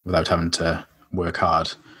 without having to work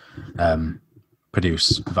hard,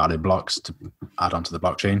 produce valid blocks to add onto the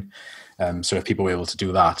blockchain. So if people were able to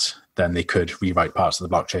do that, then they could rewrite parts of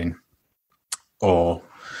the blockchain or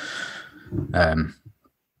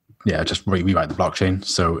just rewrite the blockchain.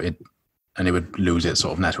 So it would lose its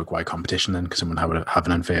sort of network-wide competition then because someone would have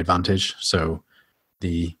an unfair advantage. So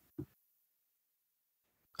the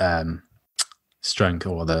strength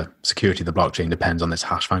or the security of the blockchain depends on this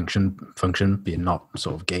hash function being not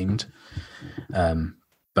sort of gamed.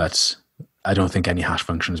 But I don't think any hash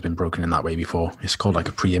function has been broken in that way before. It's called like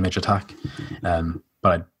a pre-image attack,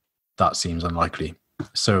 but that seems unlikely.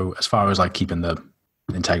 So as far as like keeping the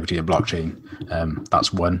integrity of blockchain,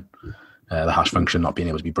 that's one, the hash function not being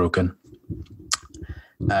able to be broken.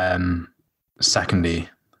 Secondly,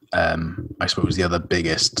 I suppose the other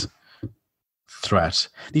biggest threat,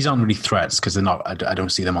 these aren't really threats because they're not, I don't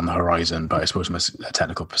see them on the horizon, but I suppose from a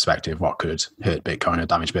technical perspective, what could hurt Bitcoin or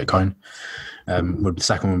damage Bitcoin? The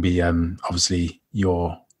second one would be obviously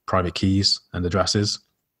your private keys and addresses.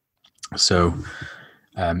 So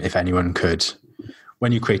if anyone could,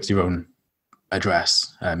 when you create your own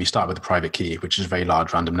address, you start with a private key, which is a very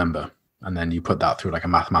large random number. And then you put that through like a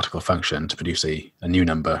mathematical function to produce a new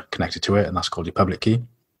number connected to it. And that's called your public key.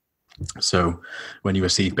 So when you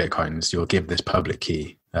receive Bitcoins, you'll give this public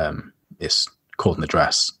key, it's called an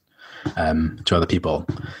address, to other people.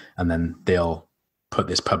 And then they'll put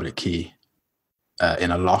this public key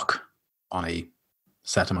in a lock on a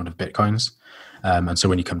set amount of Bitcoins. And so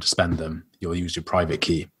when you come to spend them, you'll use your private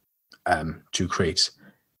key to create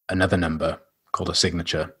another number called a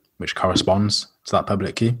signature, which corresponds to that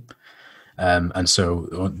public key. And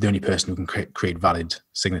so the only person who can create valid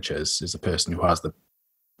signatures is the person who has the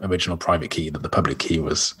original private key that the public key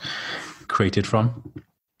was created from.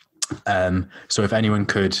 So if anyone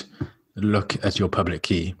could look at your public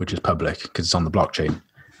key, which is public because it's on the blockchain,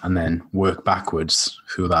 and then work backwards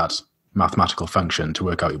through that mathematical function to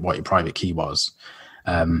work out what your private key was,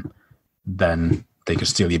 then they could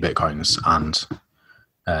steal your Bitcoins, and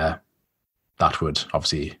that would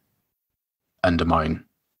obviously undermine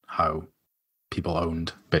how people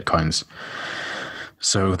owned Bitcoins.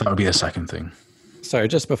 So that would be the second thing. So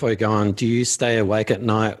just before you go on, do you stay awake at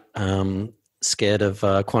night scared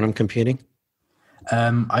of quantum computing?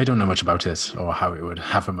 I don't know much about it or how it would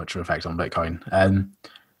have a much effect on Bitcoin.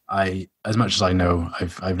 As much as I know,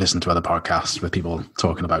 I've listened to other podcasts with people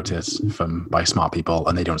talking about it by smart people,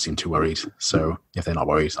 and they don't seem too worried. So if they're not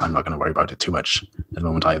worried, I'm not going to worry about it too much at the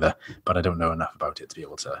moment either. But I don't know enough about it to be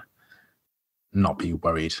able to not be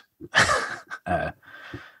worried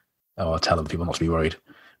or tell other people not to be worried.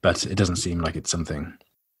 But it doesn't seem like it's something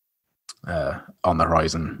on the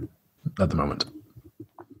horizon at the moment.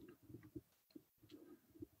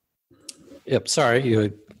 Yep.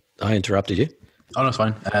 Sorry, I interrupted you. Oh, that's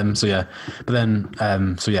fine. So yeah, but then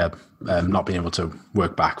not being able to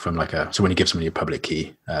work back from so when you give somebody a public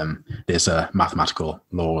key, there's mathematical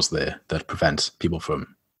laws there that prevent people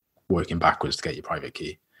from working backwards to get your private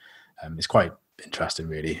key. It's quite interesting,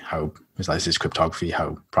 really, how this is cryptography,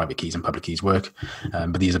 how private keys and public keys work.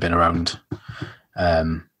 But these have been around.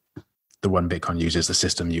 The one Bitcoin uses, the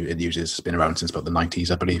system it uses, has been around since about the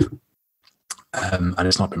 90s, I believe, and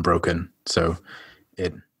it's not been broken. So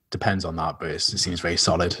it depends on that, but it seems very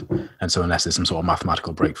solid. And so unless there's some sort of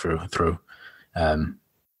mathematical breakthrough that's going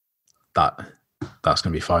to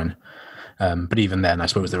be fine. But even then, I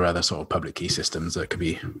suppose there are other sort of public key systems that could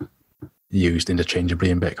be used interchangeably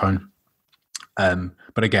in Bitcoin.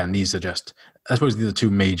 But again, these are just, I suppose, these are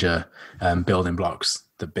two major building blocks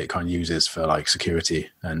that Bitcoin uses for security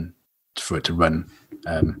and for it to run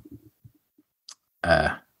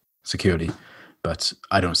securely. But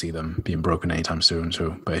I don't see them being broken anytime soon.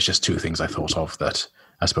 But it's just two things I thought of that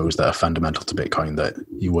I suppose that are fundamental to Bitcoin that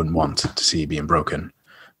you wouldn't want to see being broken.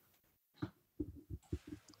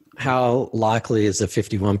 How likely is a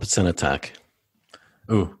 51% attack?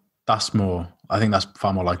 Oh, I think that's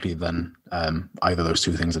far more likely than either of those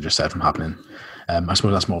two things I just said from happening. I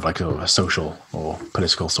suppose that's more of a social or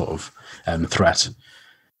political sort of threat.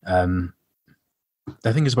 I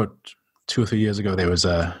think it's about 2 or 3 years ago. There was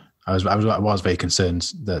I was very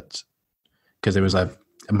concerned that because there was a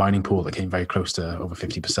mining pool that came very close to over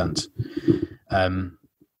 50%.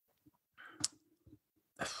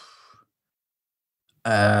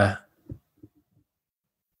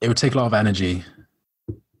 It would take a lot of energy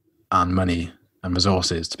and money and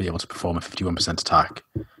resources to be able to perform a 51% attack.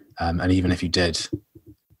 And even if you did,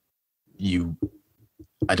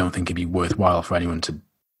 I don't think it'd be worthwhile for anyone to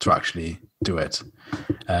actually do it.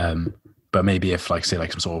 But maybe if say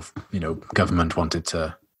some sort of, government wanted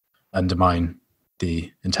to undermine the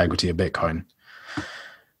integrity of Bitcoin,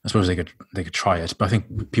 I suppose they could try it. But I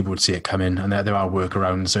think people would see it come in, and there are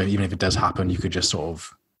workarounds. So even if it does happen, you could just sort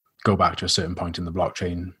of go back to a certain point in the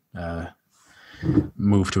blockchain,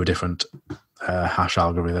 move to a different hash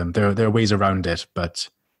algorithm. There are ways around it, but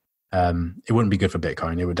it wouldn't be good for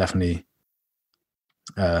Bitcoin. It would definitely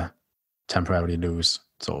temporarily lose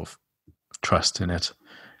sort of trust in it.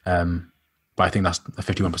 But I think that's a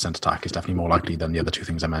 51% attack is definitely more likely than the other two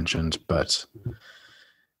things I mentioned. But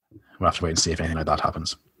we'll have to wait and see if anything like that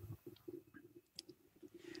happens.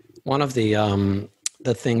 One of the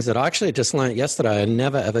things that I actually just learned yesterday, I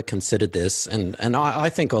never ever considered this, and I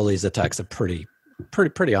think all these attacks are pretty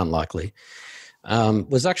unlikely.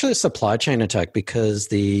 Was actually a supply chain attack because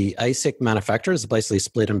the ASIC manufacturers are basically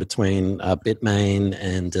split in between Bitmain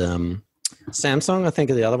and Samsung, I think,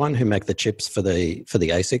 are the other one who make the chips for the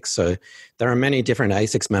ASICs. So there are many different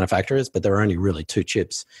ASICs manufacturers, but there are only really two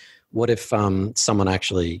chips. What if someone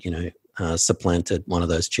actually, supplanted one of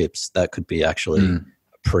those chips? That could be actually a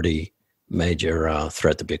pretty major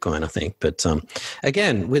threat to Bitcoin, I think. But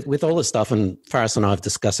again, with all this stuff, and Faris and I have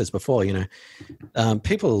discussed this before,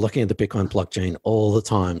 people are looking at the Bitcoin blockchain all the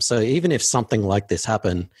time. So even if something like this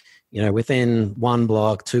happened, within 1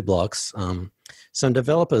 block, 2 blocks, some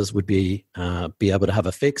developers would be able to have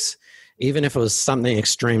a fix, even if it was something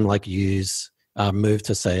extreme like move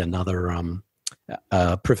to say another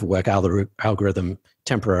proof of work algorithm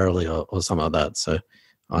temporarily or something like that. So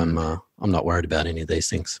I'm not worried about any of these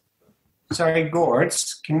things. Sorry,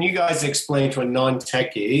 Gords, can you guys explain to a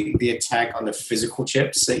non-techie the attack on the physical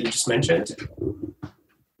chips that you just mentioned?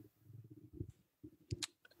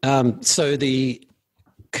 So the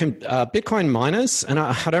Bitcoin miners, and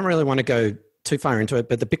I don't really want to go too far into it,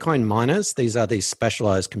 but the Bitcoin miners, these are these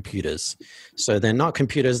specialized computers. So they're not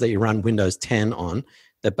computers that you run Windows 10 on.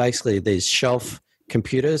 They're basically these shelf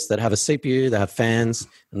computers that have a CPU, they have fans,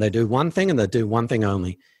 and they do one thing and they do one thing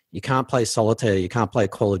only. You can't play solitaire, you can't play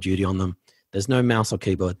Call of Duty on them. There's no mouse or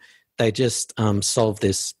keyboard. They just solve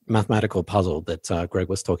this mathematical puzzle that Greg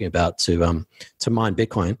was talking about to mine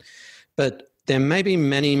Bitcoin. But there may be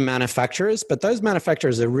many manufacturers, but those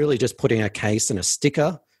manufacturers are really just putting a case and a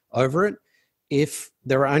sticker over it if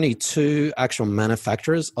there are only 2 actual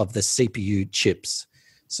manufacturers of the CPU chips.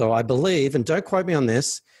 So I believe, and don't quote me on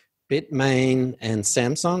this, Bitmain and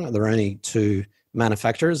Samsung are the only 2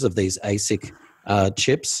 manufacturers of these ASIC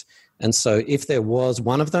chips. And so if there was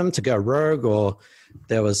one of them to go rogue or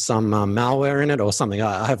there was some malware in it or something,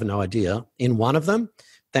 I have no idea, in one of them,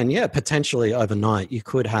 then yeah, potentially overnight you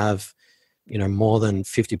could have, more than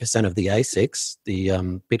 50% of the ASICs, the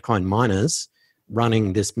Bitcoin miners,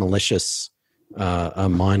 running this malicious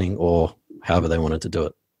mining or however they wanted to do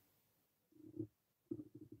it.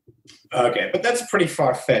 Okay, but that's pretty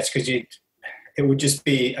far-fetched because it would just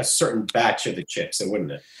be a certain batch of the chips,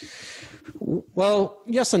 wouldn't it? Well,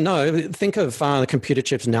 yes and no. Think of the computer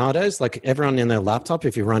chips nowadays. Like everyone in their laptop,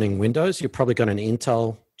 if you're running Windows, you've probably got an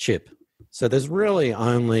Intel chip. So there's really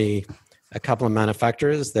only a couple of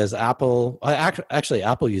manufacturers. There's Apple. Actually,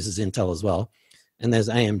 Apple uses Intel as well. And there's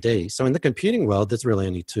AMD. So in the computing world, there's really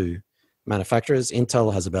only two manufacturers.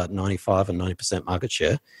 Intel has about 95 and 90% market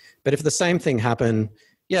share. But if the same thing happened,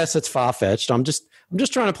 yes, it's far-fetched. I'm just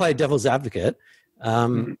trying to play devil's advocate.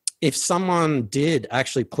 If someone did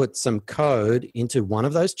actually put some code into one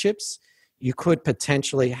of those chips, you could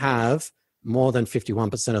potentially have more than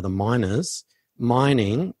 51% of the miners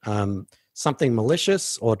mining something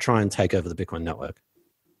malicious or try and take over the Bitcoin network.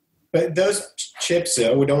 But those chips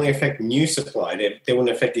would only affect new supply. They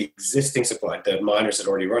wouldn't affect the existing supply, the miners that are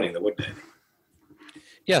already running, wouldn't they?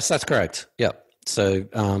 Yes, that's correct. Yeah. So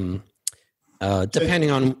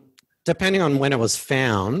depending on when it was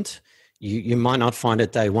found, you might not find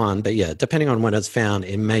it day one, but yeah, depending on when it's found,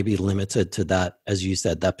 it may be limited to that, as you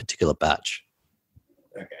said, that particular batch.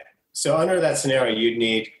 Okay. So under that scenario, you'd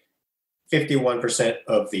need 51%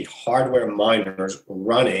 of the hardware miners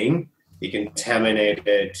running the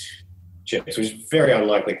contaminated chips, which is very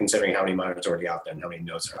unlikely considering how many miners are already out there and how many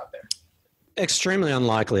nodes are out there. Extremely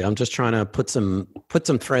unlikely. I'm just trying to put some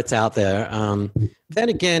threats out there. Then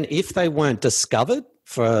again, if they weren't discovered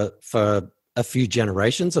for a few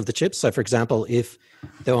generations of the chips, so for example, if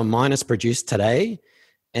there were miners produced today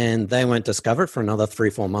and they weren't discovered for another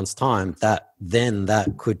 3-4 months' time, that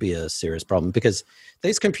could be a serious problem because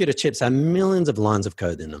these computer chips have millions of lines of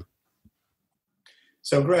code in them.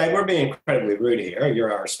 So, Greg, we're being incredibly rude here.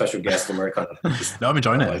 You're our special guest, and we're kind of... No, I'm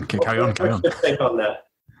enjoying it. Carry on. What's your take on that?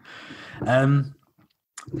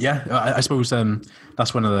 Yeah, I suppose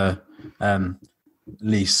that's one of the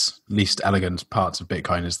least elegant parts of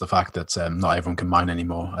Bitcoin is the fact that not everyone can mine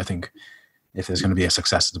anymore. I think if there's going to be a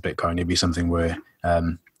success to Bitcoin, it'd be something where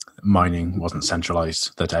mining wasn't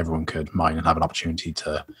centralized, that everyone could mine and have an opportunity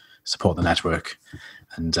to support the network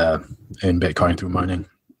and earn Bitcoin through mining.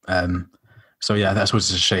 So yeah, that's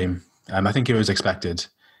what's a shame. I think it was expected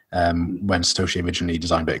when Satoshi originally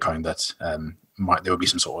designed Bitcoin that there would be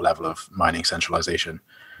some sort of level of mining centralization.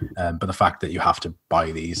 But the fact that you have to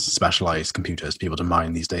buy these specialized computers to be able to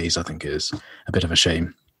mine these days, I think is a bit of a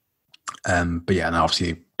shame. But yeah, and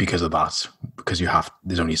obviously because of that, because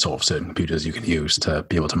there's only sort of certain computers you can use to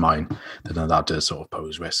be able to mine, then that does sort of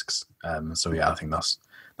pose risks. So yeah, I think that's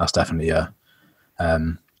definitely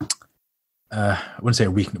I wouldn't say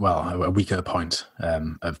a weaker point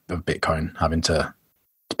of Bitcoin having to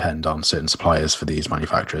depend on certain suppliers for these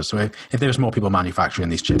manufacturers. So if there was more people manufacturing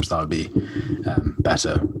these chips, that would be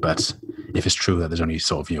better. But if it's true that there's only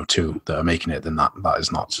sort of two that are making it, then that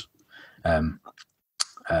is not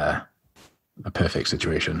a perfect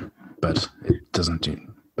situation. But it doesn't.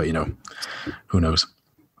 But who knows?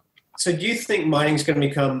 So do you think mining is going to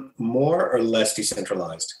become more or less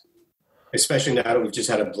decentralized, especially now that we've just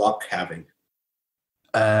had a block halving?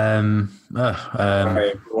 Board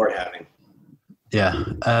halving. Yeah.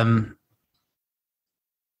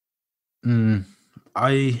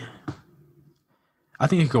 I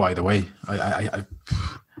think it could go either way. I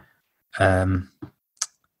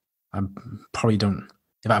probably don't.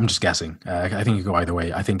 If I'm just guessing, I think it could go either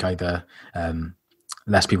way. I think either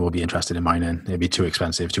less people will be interested in mining. It'd be too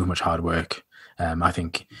expensive, too much hard work. I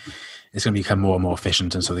think it's going to become more and more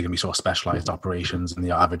efficient, and so they're going to be sort of specialized operations, and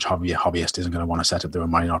the average hobbyist isn't going to want to set up their own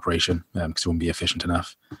mining operation because it won't be efficient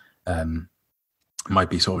enough.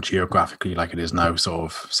 Might be sort of geographically like it is now, sort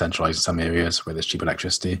of centralized in some areas where there's cheap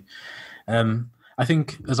electricity. I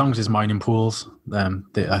think as long as there's mining pools,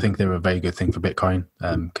 I think they're a very good thing for Bitcoin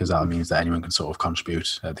because that means that anyone can sort of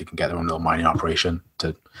contribute. They can get their own little mining operation.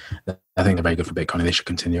 I think they're very good for Bitcoin and they should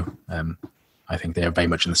continue. I think they are very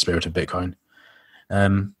much in the spirit of Bitcoin.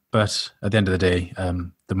 But at the end of the day,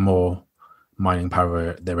 the more mining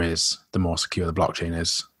power there is, the more secure the blockchain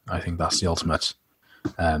is. I think that's the ultimate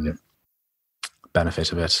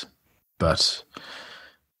benefit of it. But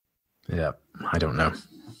yeah, I don't know.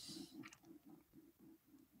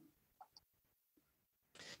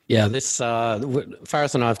 Yeah,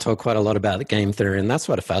 Faris and I have talked quite a lot about the game theory, and that's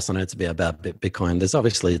what fascinates me about Bitcoin. There's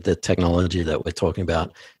obviously the technology that we're talking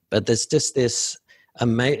about, but there's just this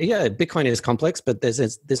Bitcoin is complex, but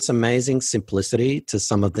there's this amazing simplicity to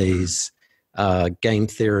some of these game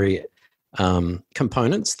theory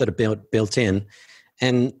components that are built in.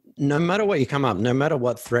 And no matter what you come up, no matter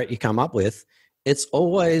what threat you come up with, it's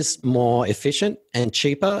always more efficient and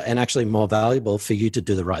cheaper and actually more valuable for you to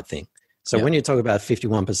do the right thing. So when you talk about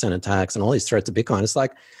 51% attacks and all these threats to Bitcoin, it's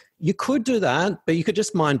like you could do that, but you could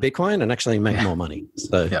just mine Bitcoin and actually make more money.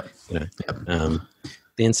 So, the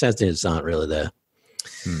incentives aren't really there.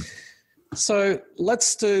 So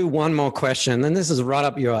let's do one more question. And this is right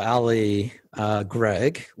up your alley,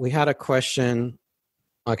 Greg. We had a question.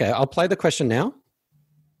 Okay, I'll play the question now.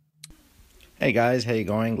 Hey guys, how you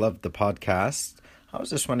going? Love the podcast. I was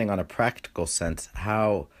just wondering on a practical sense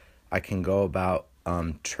how I can go about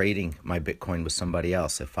trading my Bitcoin with somebody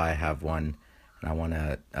else. If I have one and I want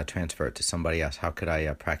to transfer it to somebody else, how could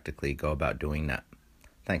I practically go about doing that?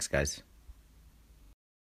 Thanks, guys.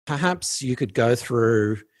 Perhaps you could go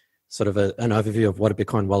through sort of an overview of what a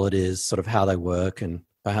Bitcoin wallet is, sort of how they work, and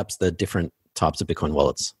perhaps the different types of Bitcoin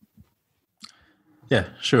wallets. Yeah,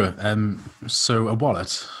 sure. So a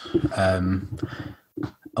wallet,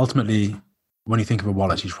 ultimately, when you think of a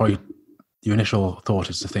wallet, your initial thought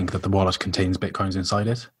is to think that the wallet contains Bitcoins inside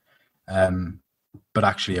it. But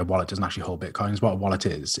actually, a wallet doesn't actually hold Bitcoins. What a wallet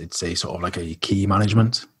is, it's a sort of like a key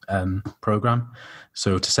management program.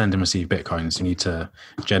 So to send and receive Bitcoins, you need to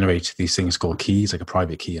generate these things called keys, like a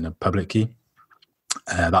private key and a public key.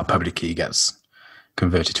 That public key gets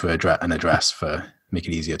converted to an address for make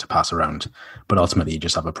it easier to pass around. But ultimately, you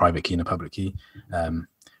just have a private key and a public key.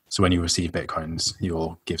 So when you receive Bitcoins,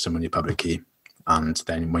 you'll give someone your public key. And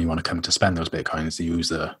then when you want to come to spend those Bitcoins, you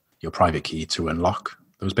use your private key to unlock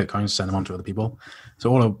those Bitcoins, send them on to other people. So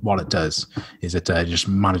all a wallet does is it just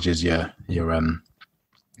manages your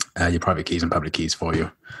private keys and public keys for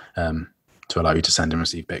you to allow you to send and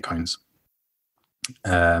receive Bitcoins.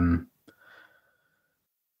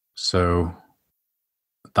 So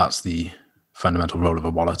that's the fundamental role of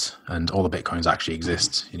a wallet, and all the Bitcoins actually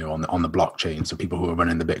exist, on the blockchain. So people who are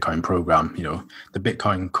running the Bitcoin program, the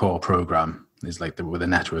Bitcoin core program is like with a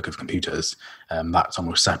network of computers. That's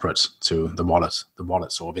almost separate to the wallet. The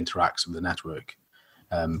wallet sort of interacts with the network,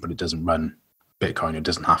 but it doesn't run Bitcoin. It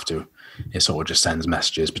doesn't have to. It sort of just sends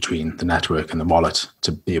messages between the network and the wallet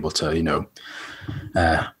to be able to,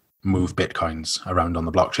 move Bitcoins around on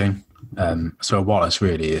the blockchain. So a wallet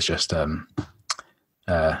really is just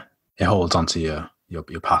it holds onto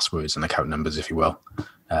your passwords and account numbers, if you will,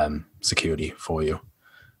 security for you.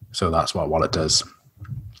 So that's what a wallet does.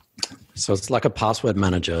 So it's like a password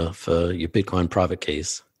manager for your Bitcoin private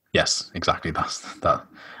keys. Yes, exactly. That's that.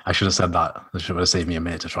 I should have said that. That should have saved me a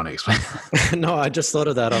minute to try and explain. No, I just thought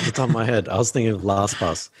of that off the top of my head. I was thinking of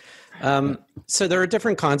LastPass. So there are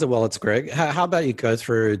different kinds of wallets, Greg. How about you go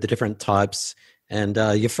through the different types? And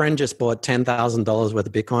your friend just bought $10,000 worth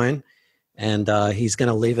of Bitcoin, and he's going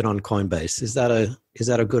to leave it on Coinbase. Is that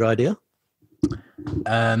a good idea?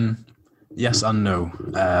 Yes and no.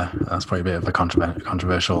 That's probably a bit of a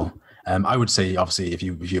controversial. I would say, obviously, if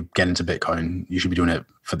you get into Bitcoin, you should be doing it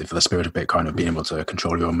for the spirit of Bitcoin, of being able to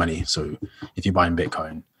control your own money. So if you're buying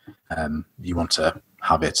Bitcoin, you want to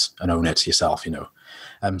have it and own it yourself,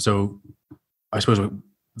 So I suppose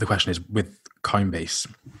the question is, with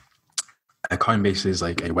Coinbase, Coinbase is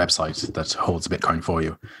like a website that holds Bitcoin for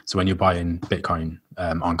you. So when you're buying Bitcoin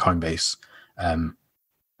on Coinbase,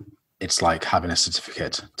 it's like having a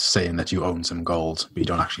certificate saying that you own some gold, but you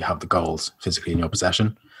don't actually have the gold physically in your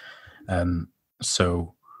possession.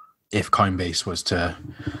 So if Coinbase was to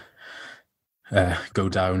go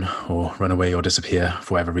down or run away or disappear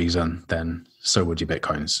for whatever reason, then so would your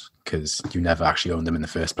Bitcoins, because you never actually owned them in the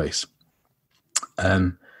first place.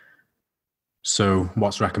 So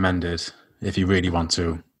what's recommended if you really want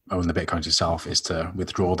to own the Bitcoins yourself is to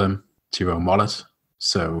withdraw them to your own wallet.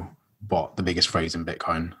 So what the biggest phrase in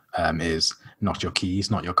Bitcoin is not your keys,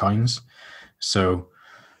 not your coins. So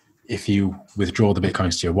if you withdraw the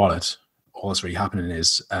Bitcoins to your wallet, all that's really happening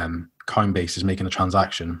is Coinbase is making a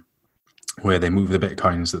transaction where they move the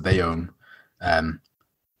Bitcoins that they own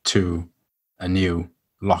to a new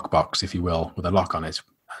lockbox, if you will, with a lock on it.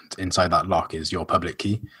 And inside that lock is your public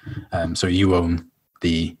key. So you own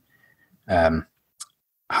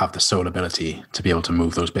have the sole ability to be able to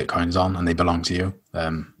move those Bitcoins on, and they belong to you.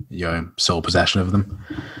 You're in sole possession of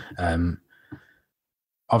them.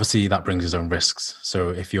 Obviously, that brings its own risks.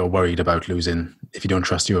 So if you're worried about losing, if you don't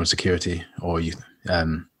trust your own security, or you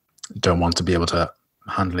don't want to be able to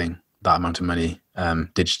handling that amount of money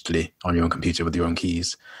digitally on your own computer with your own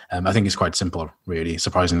keys, I think it's quite simple, really,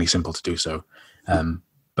 surprisingly simple to do so.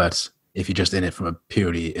 But if you're just in it from a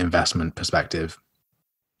purely investment perspective,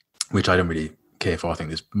 which I don't really care for, I think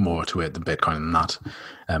there's more to it than Bitcoin than that.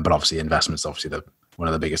 But obviously, investment's obviously one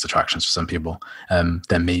of the biggest attractions for some people.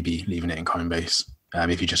 Then maybe leaving it in Coinbase.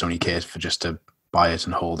 If you just only care for just to buy it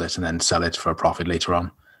and hold it and then sell it for a profit later on,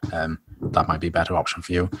 that might be a better option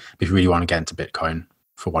for you. But if you really want to get into Bitcoin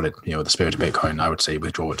for what the spirit of Bitcoin, I would say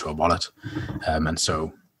withdraw it to a wallet. And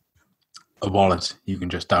so a wallet, you can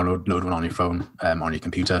just load one on your phone, on your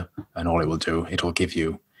computer, and all it will do, it'll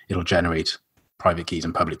generate private keys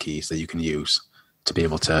and public keys that you can use to be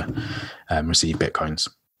able to receive Bitcoins.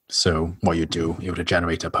 So what you do, you would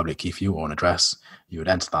generate a public key for you or an address. You would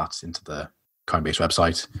enter that into the Coinbase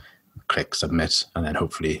website, click submit, and then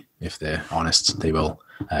hopefully, if they're honest, they will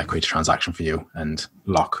create a transaction for you and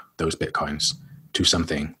lock those Bitcoins to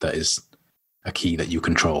something that is a key that you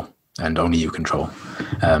control and only you control.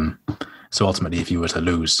 So ultimately, if you were to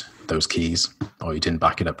lose those keys or you didn't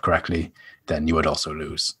back it up correctly, then you would also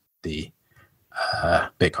lose the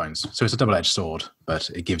Bitcoins. So it's a double-edged sword, but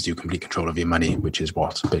it gives you complete control of your money, which is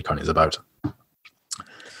what Bitcoin is about.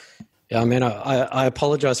 Yeah, I mean, I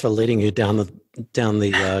apologize for leading you down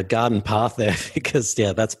the garden path there, because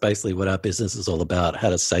that's basically what our business is all about: how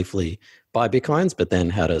to safely buy Bitcoins, but then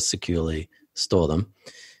how to securely store them.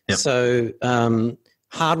 Yep. So,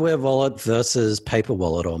 hardware wallet versus paper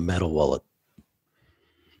wallet or metal wallet.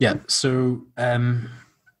 Yeah. So,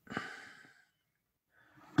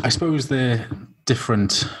 I suppose they're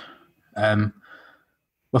different.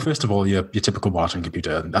 Well, first of all, your typical wallet on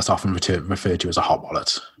computer, that's often referred to as a hot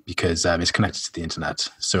wallet because it's connected to the internet.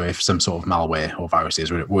 So if some sort of malware or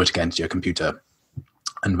viruses were to get into your computer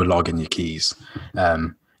and would log in your keys,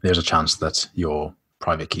 there's a chance that your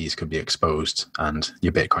private keys could be exposed and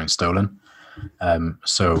your Bitcoin stolen.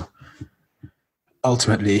 So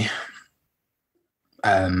ultimately,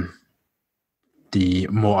 the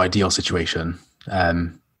more ideal situation,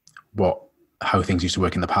 how things used to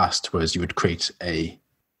work in the past was you would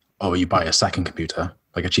you buy a second computer,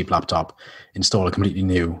 like a cheap laptop, install a completely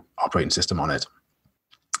new operating system on it,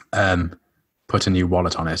 put a new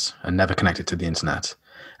wallet on it, and never connect it to the internet,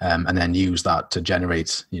 and then use that to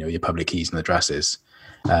generate, your public keys and addresses.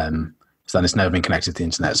 So then it's never been connected to the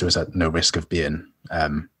internet, so it's at no risk of being,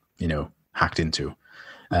 hacked into.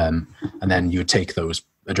 And then you would take those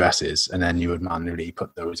addresses and then you would manually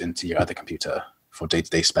put those into your other computer for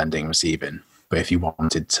day-to-day spending, receiving. But if you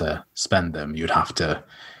wanted to spend them, you'd have to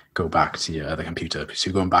go back to your other computer. So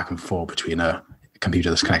you're going back and forth between a computer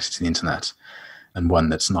that's connected to the internet and one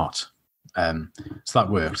that's not. So that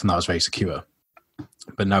worked, and that was very secure.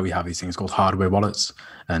 But now we have these things called hardware wallets,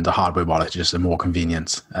 and a hardware wallet is just a more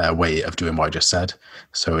convenient way of doing what I just said.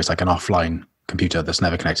 So it's like an offline computer that's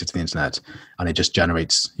never connected to the internet, and it just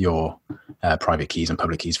generates your private keys and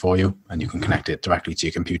public keys for you, and you can connect it directly to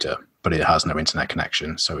your computer, but it has no internet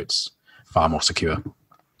connection, so it's far more secure.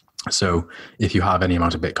 So if you have any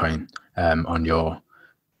amount of Bitcoin on your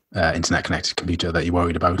internet connected computer that you're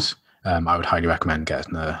worried about, I would highly recommend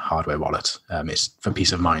getting a hardware wallet. It's for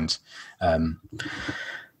peace of mind.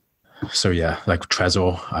 So yeah, like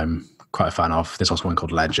Trezor, I'm quite a fan of. There's also one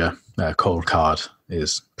called Ledger. Cold Card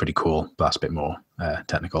is pretty cool, but that's a bit more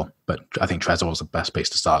technical. But I think Trezor is the best place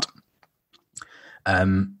to start.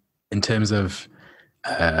 In terms of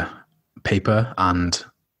paper and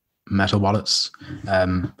metal wallets,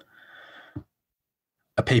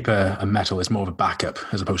 a paper and metal is more of a backup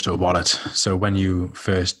as opposed to a wallet. So when you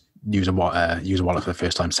first use a wallet for the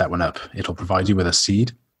first time, set one up, it'll provide you with a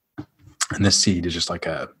seed. And this seed is just like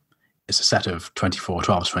it's a set of 12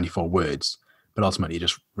 to 24 words, but ultimately it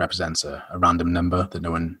just represents a random number that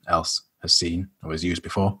no one else has seen or has used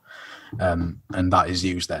before. And that is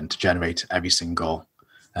used then to generate every single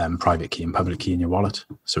private key and public key in your wallet.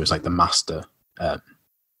 So it's like the master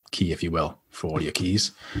key, if you will, for all your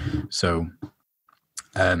keys. So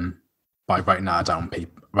by writing that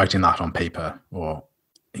on paper or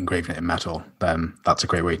engraving it in metal, then that's a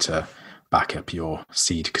great way to back up your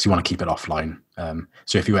seed, because you want to keep it offline.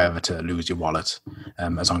 So if you were ever to lose your wallet,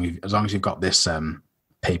 as long as you've got this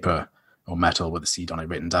paper or metal with a seed on it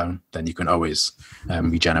written down, then you can always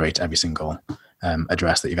regenerate every single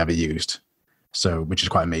address that you've ever used. So, which is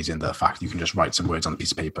quite amazing, the fact you can just write some words on a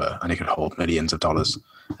piece of paper and it could hold millions of dollars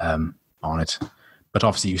on it. But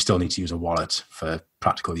obviously you still need to use a wallet for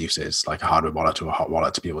practical uses, like a hardware wallet or a hot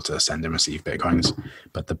wallet, to be able to send and receive Bitcoins.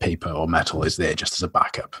 But the paper or metal is there just as a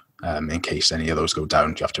backup. In case any of those go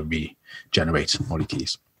down, you have to regenerate all your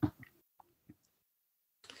keys.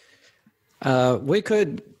 We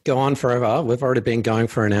could go on forever. We've already been going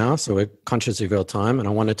for an hour, so we're conscious of your time. And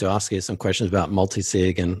I wanted to ask you some questions about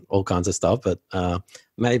multi-sig and all kinds of stuff, but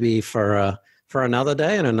maybe for another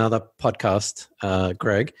day and another podcast,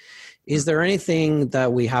 Greg. Is there anything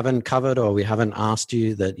that we haven't covered or we haven't asked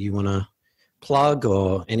you that you want to plug,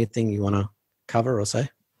 or anything you want to cover or say?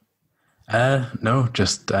 No,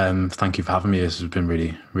 just thank you for having me. This has been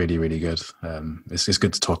really, really, really good. It's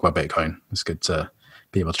good to talk about Bitcoin. It's good to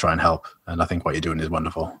be able to try and help. And I think what you're doing is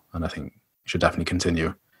wonderful. And I think you should definitely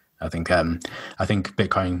continue. I think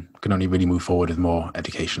Bitcoin can only really move forward with more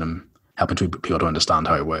education and helping people to understand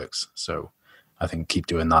how it works. So I think keep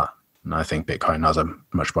doing that. And I think Bitcoin has a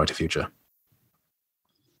much brighter future.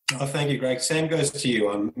 Oh, thank you, Greg. Same goes to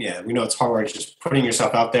you. Yeah, we know it's hard work just putting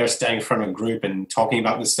yourself out there, standing in front of a group and talking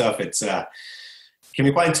about this stuff. It's can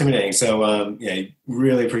be quite intimidating. So, yeah,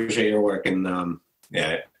 really appreciate your work. And,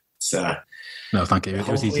 yeah, it's no, thank you. It was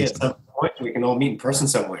hopefully easy. at some point we can all meet in person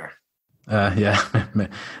somewhere. Yeah,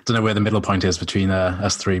 don't know where the middle point is between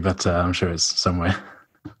us three, but I'm sure it's somewhere.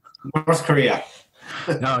 North Korea.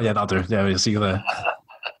 Oh, yeah, that'll do. Yeah, we'll see you there.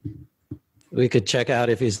 We could check out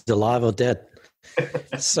if he's alive or dead.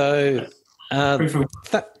 So, proof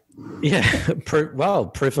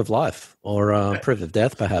of life or proof of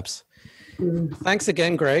death, perhaps. Thanks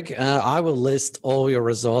again, Greg. I will list all your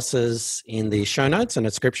resources in the show notes and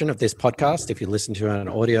description of this podcast if you listen to it on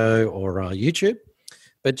audio or YouTube.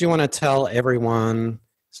 But do you want to tell everyone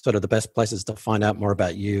sort of the best places to find out more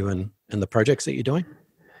about you and the projects that you're doing?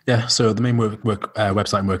 Yeah, so the main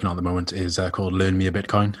website I'm working on at the moment is called Learn Me a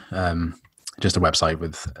Bitcoin. Just a website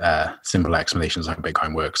with simple explanations of how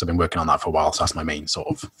Bitcoin works. I've been working on that for a while, so that's my main sort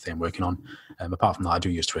of thing I'm working on. Apart from that, I do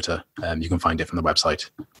use Twitter. You can find it from the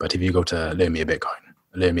website. But if you go to Learn Me a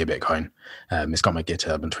Bitcoin, it's got my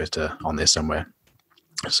GitHub and Twitter on there somewhere.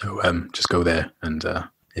 So just go there and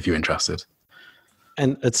if you're interested.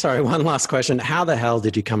 And sorry, one last question. How the hell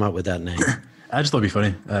did you come up with that name? I just thought it'd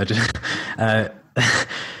be funny.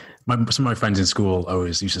 Some of my friends in school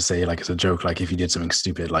always used to say, like, as a joke, like, if you did something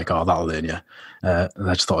stupid, like, oh, that'll learn you. And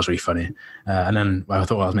I just thought it was really funny. And then I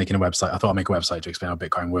thought I was making a website. I thought I'd make a website to explain how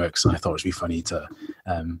Bitcoin works. And I thought it would be funny to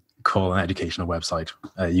call an educational website,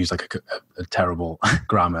 use like a terrible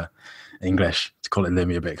grammar English to call it Learn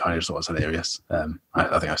Me a Bitcoin. I just thought it was hilarious.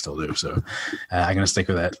 I think I still do. So I'm going to stick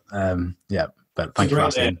with it. Yeah, but thank you for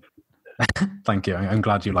asking. Thank you. I'm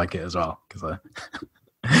glad you like it as well.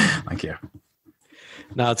 Thank you.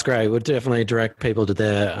 No, it's great. We'll definitely direct people to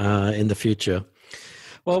there in the future.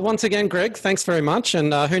 Well, once again, Greg, thanks very much.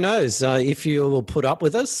 And who knows, if you will put up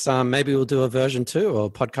with us, maybe we'll do a version 2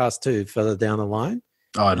 or podcast 2 further down the line.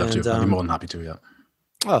 Oh, I'd love to. I'd be more than happy to, yeah.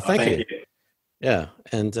 Oh, thank you. Yeah.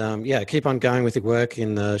 And keep on going with your work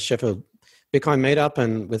in the Sheffield Bitcoin meetup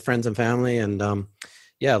and with friends and family. And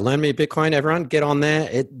Learn Me Bitcoin, everyone. Get on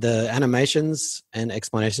there. The animations and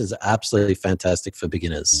explanations are absolutely fantastic for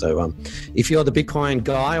beginners. So if you're the Bitcoin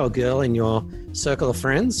guy or girl in your circle of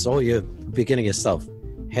friends or you're beginning yourself,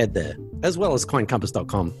 head there, as well as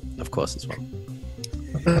coincompass.com, of course, as well.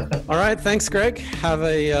 All right. Thanks, Greg. Have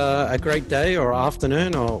a great day or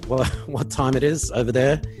afternoon or what time it is over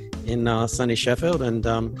there in sunny Sheffield. And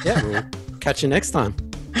we'll catch you next time.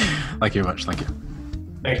 Thank you very much. Thank you.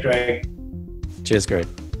 Thanks, Greg. Cheers, Greg.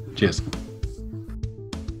 Cheers.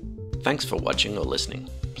 Thanks for watching or listening.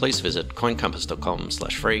 Please visit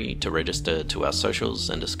coincompass.com/free to register to our socials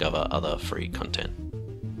and discover other free content.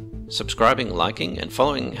 Subscribing, liking, and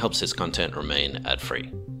following helps this content remain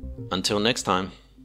ad-free. Until next time.